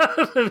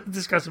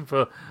 Discussing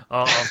for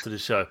after the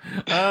show,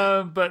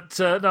 but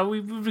no, we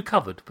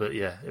recovered. But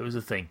yeah, it was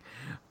a thing.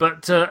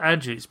 But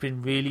Andrew, it's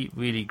been really,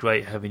 really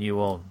great having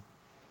you on.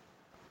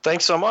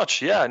 Thanks so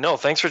much. Yeah, no,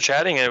 thanks for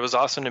chatting. It was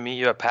awesome to meet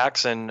you at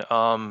PAX, and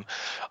I'm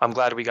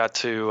glad we got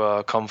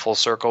to come full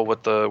circle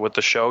with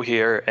the show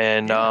here.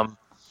 And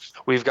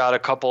we've got a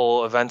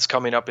couple events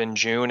coming up in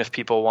June if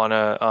people want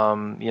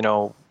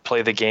to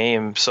play the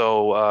game.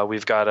 So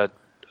we've got a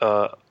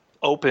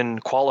open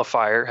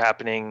qualifier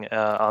happening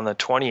on the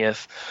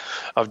 20th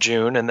of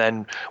June, and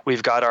then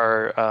we've got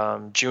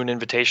our June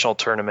Invitational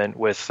tournament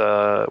with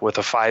a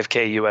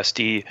 5K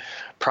USD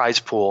prize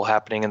pool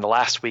happening in the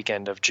last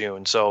weekend of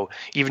June. So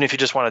even if you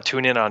just want to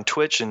tune in on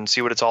Twitch and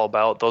see what it's all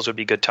about, those would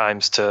be good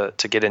times to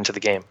get into the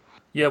game.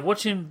 Yeah,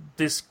 watching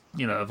this,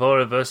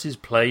 Avara Versus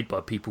played by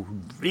people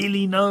who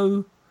really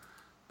know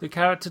the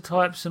character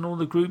types and all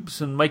the groups,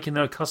 and making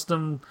a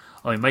custom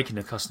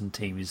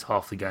team is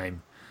half the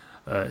game.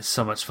 It's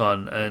so much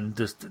fun, and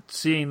just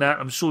seeing that,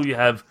 I'm sure you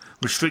have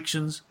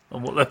restrictions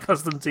on what the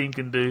custom team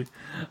can do,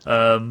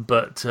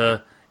 but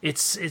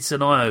it's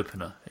an eye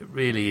opener. It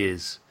really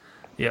is.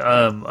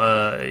 Yeah,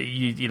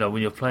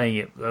 when you're playing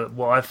it,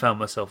 what I found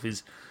myself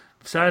is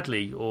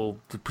sadly or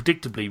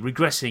predictably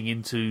regressing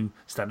into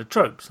standard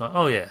tropes. Like,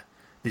 oh yeah,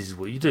 this is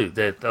what you do.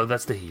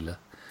 That's the healer.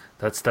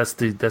 That's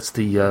the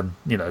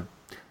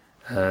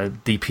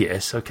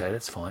DPS. Okay,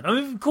 that's fine. I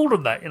mean, we call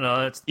them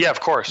that, yeah, of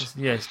course.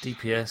 Yes,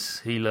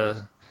 DPS,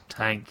 healer,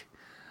 tank.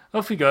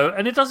 Off you go,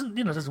 and it doesn't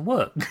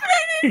work.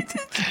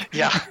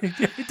 Yeah,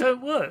 it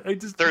don't work.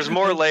 There's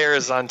more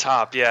layers on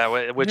top.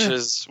 Yeah, which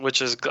is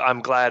I'm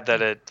glad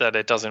that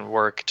it doesn't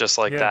work just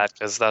like that,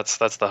 because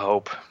that's the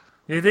hope.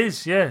 It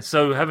is, yeah.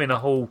 So having a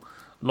whole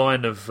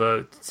line of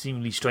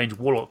seemingly strange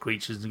warlock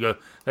creatures and go,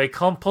 they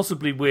can't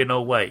possibly win.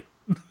 Oh wait.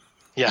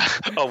 Yeah.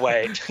 Oh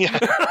wait.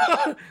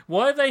 Yeah.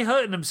 Why are they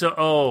hurting themselves?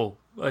 Oh,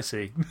 I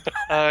see.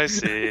 I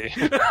see.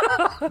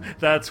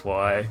 That's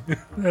why.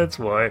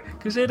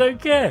 Because they don't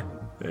care.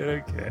 They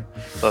don't care.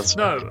 That's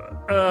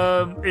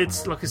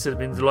it's like I said, it's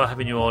been a delight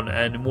having you on,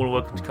 and you're more than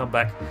welcome to come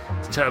back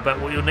to chat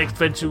about what your next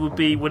venture would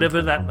be,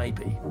 whatever that may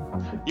be.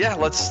 Yeah,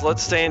 let's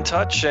stay in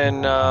touch,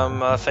 and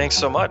thanks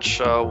so much.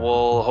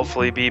 We'll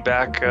hopefully be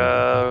back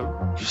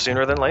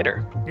sooner than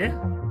later. Yeah.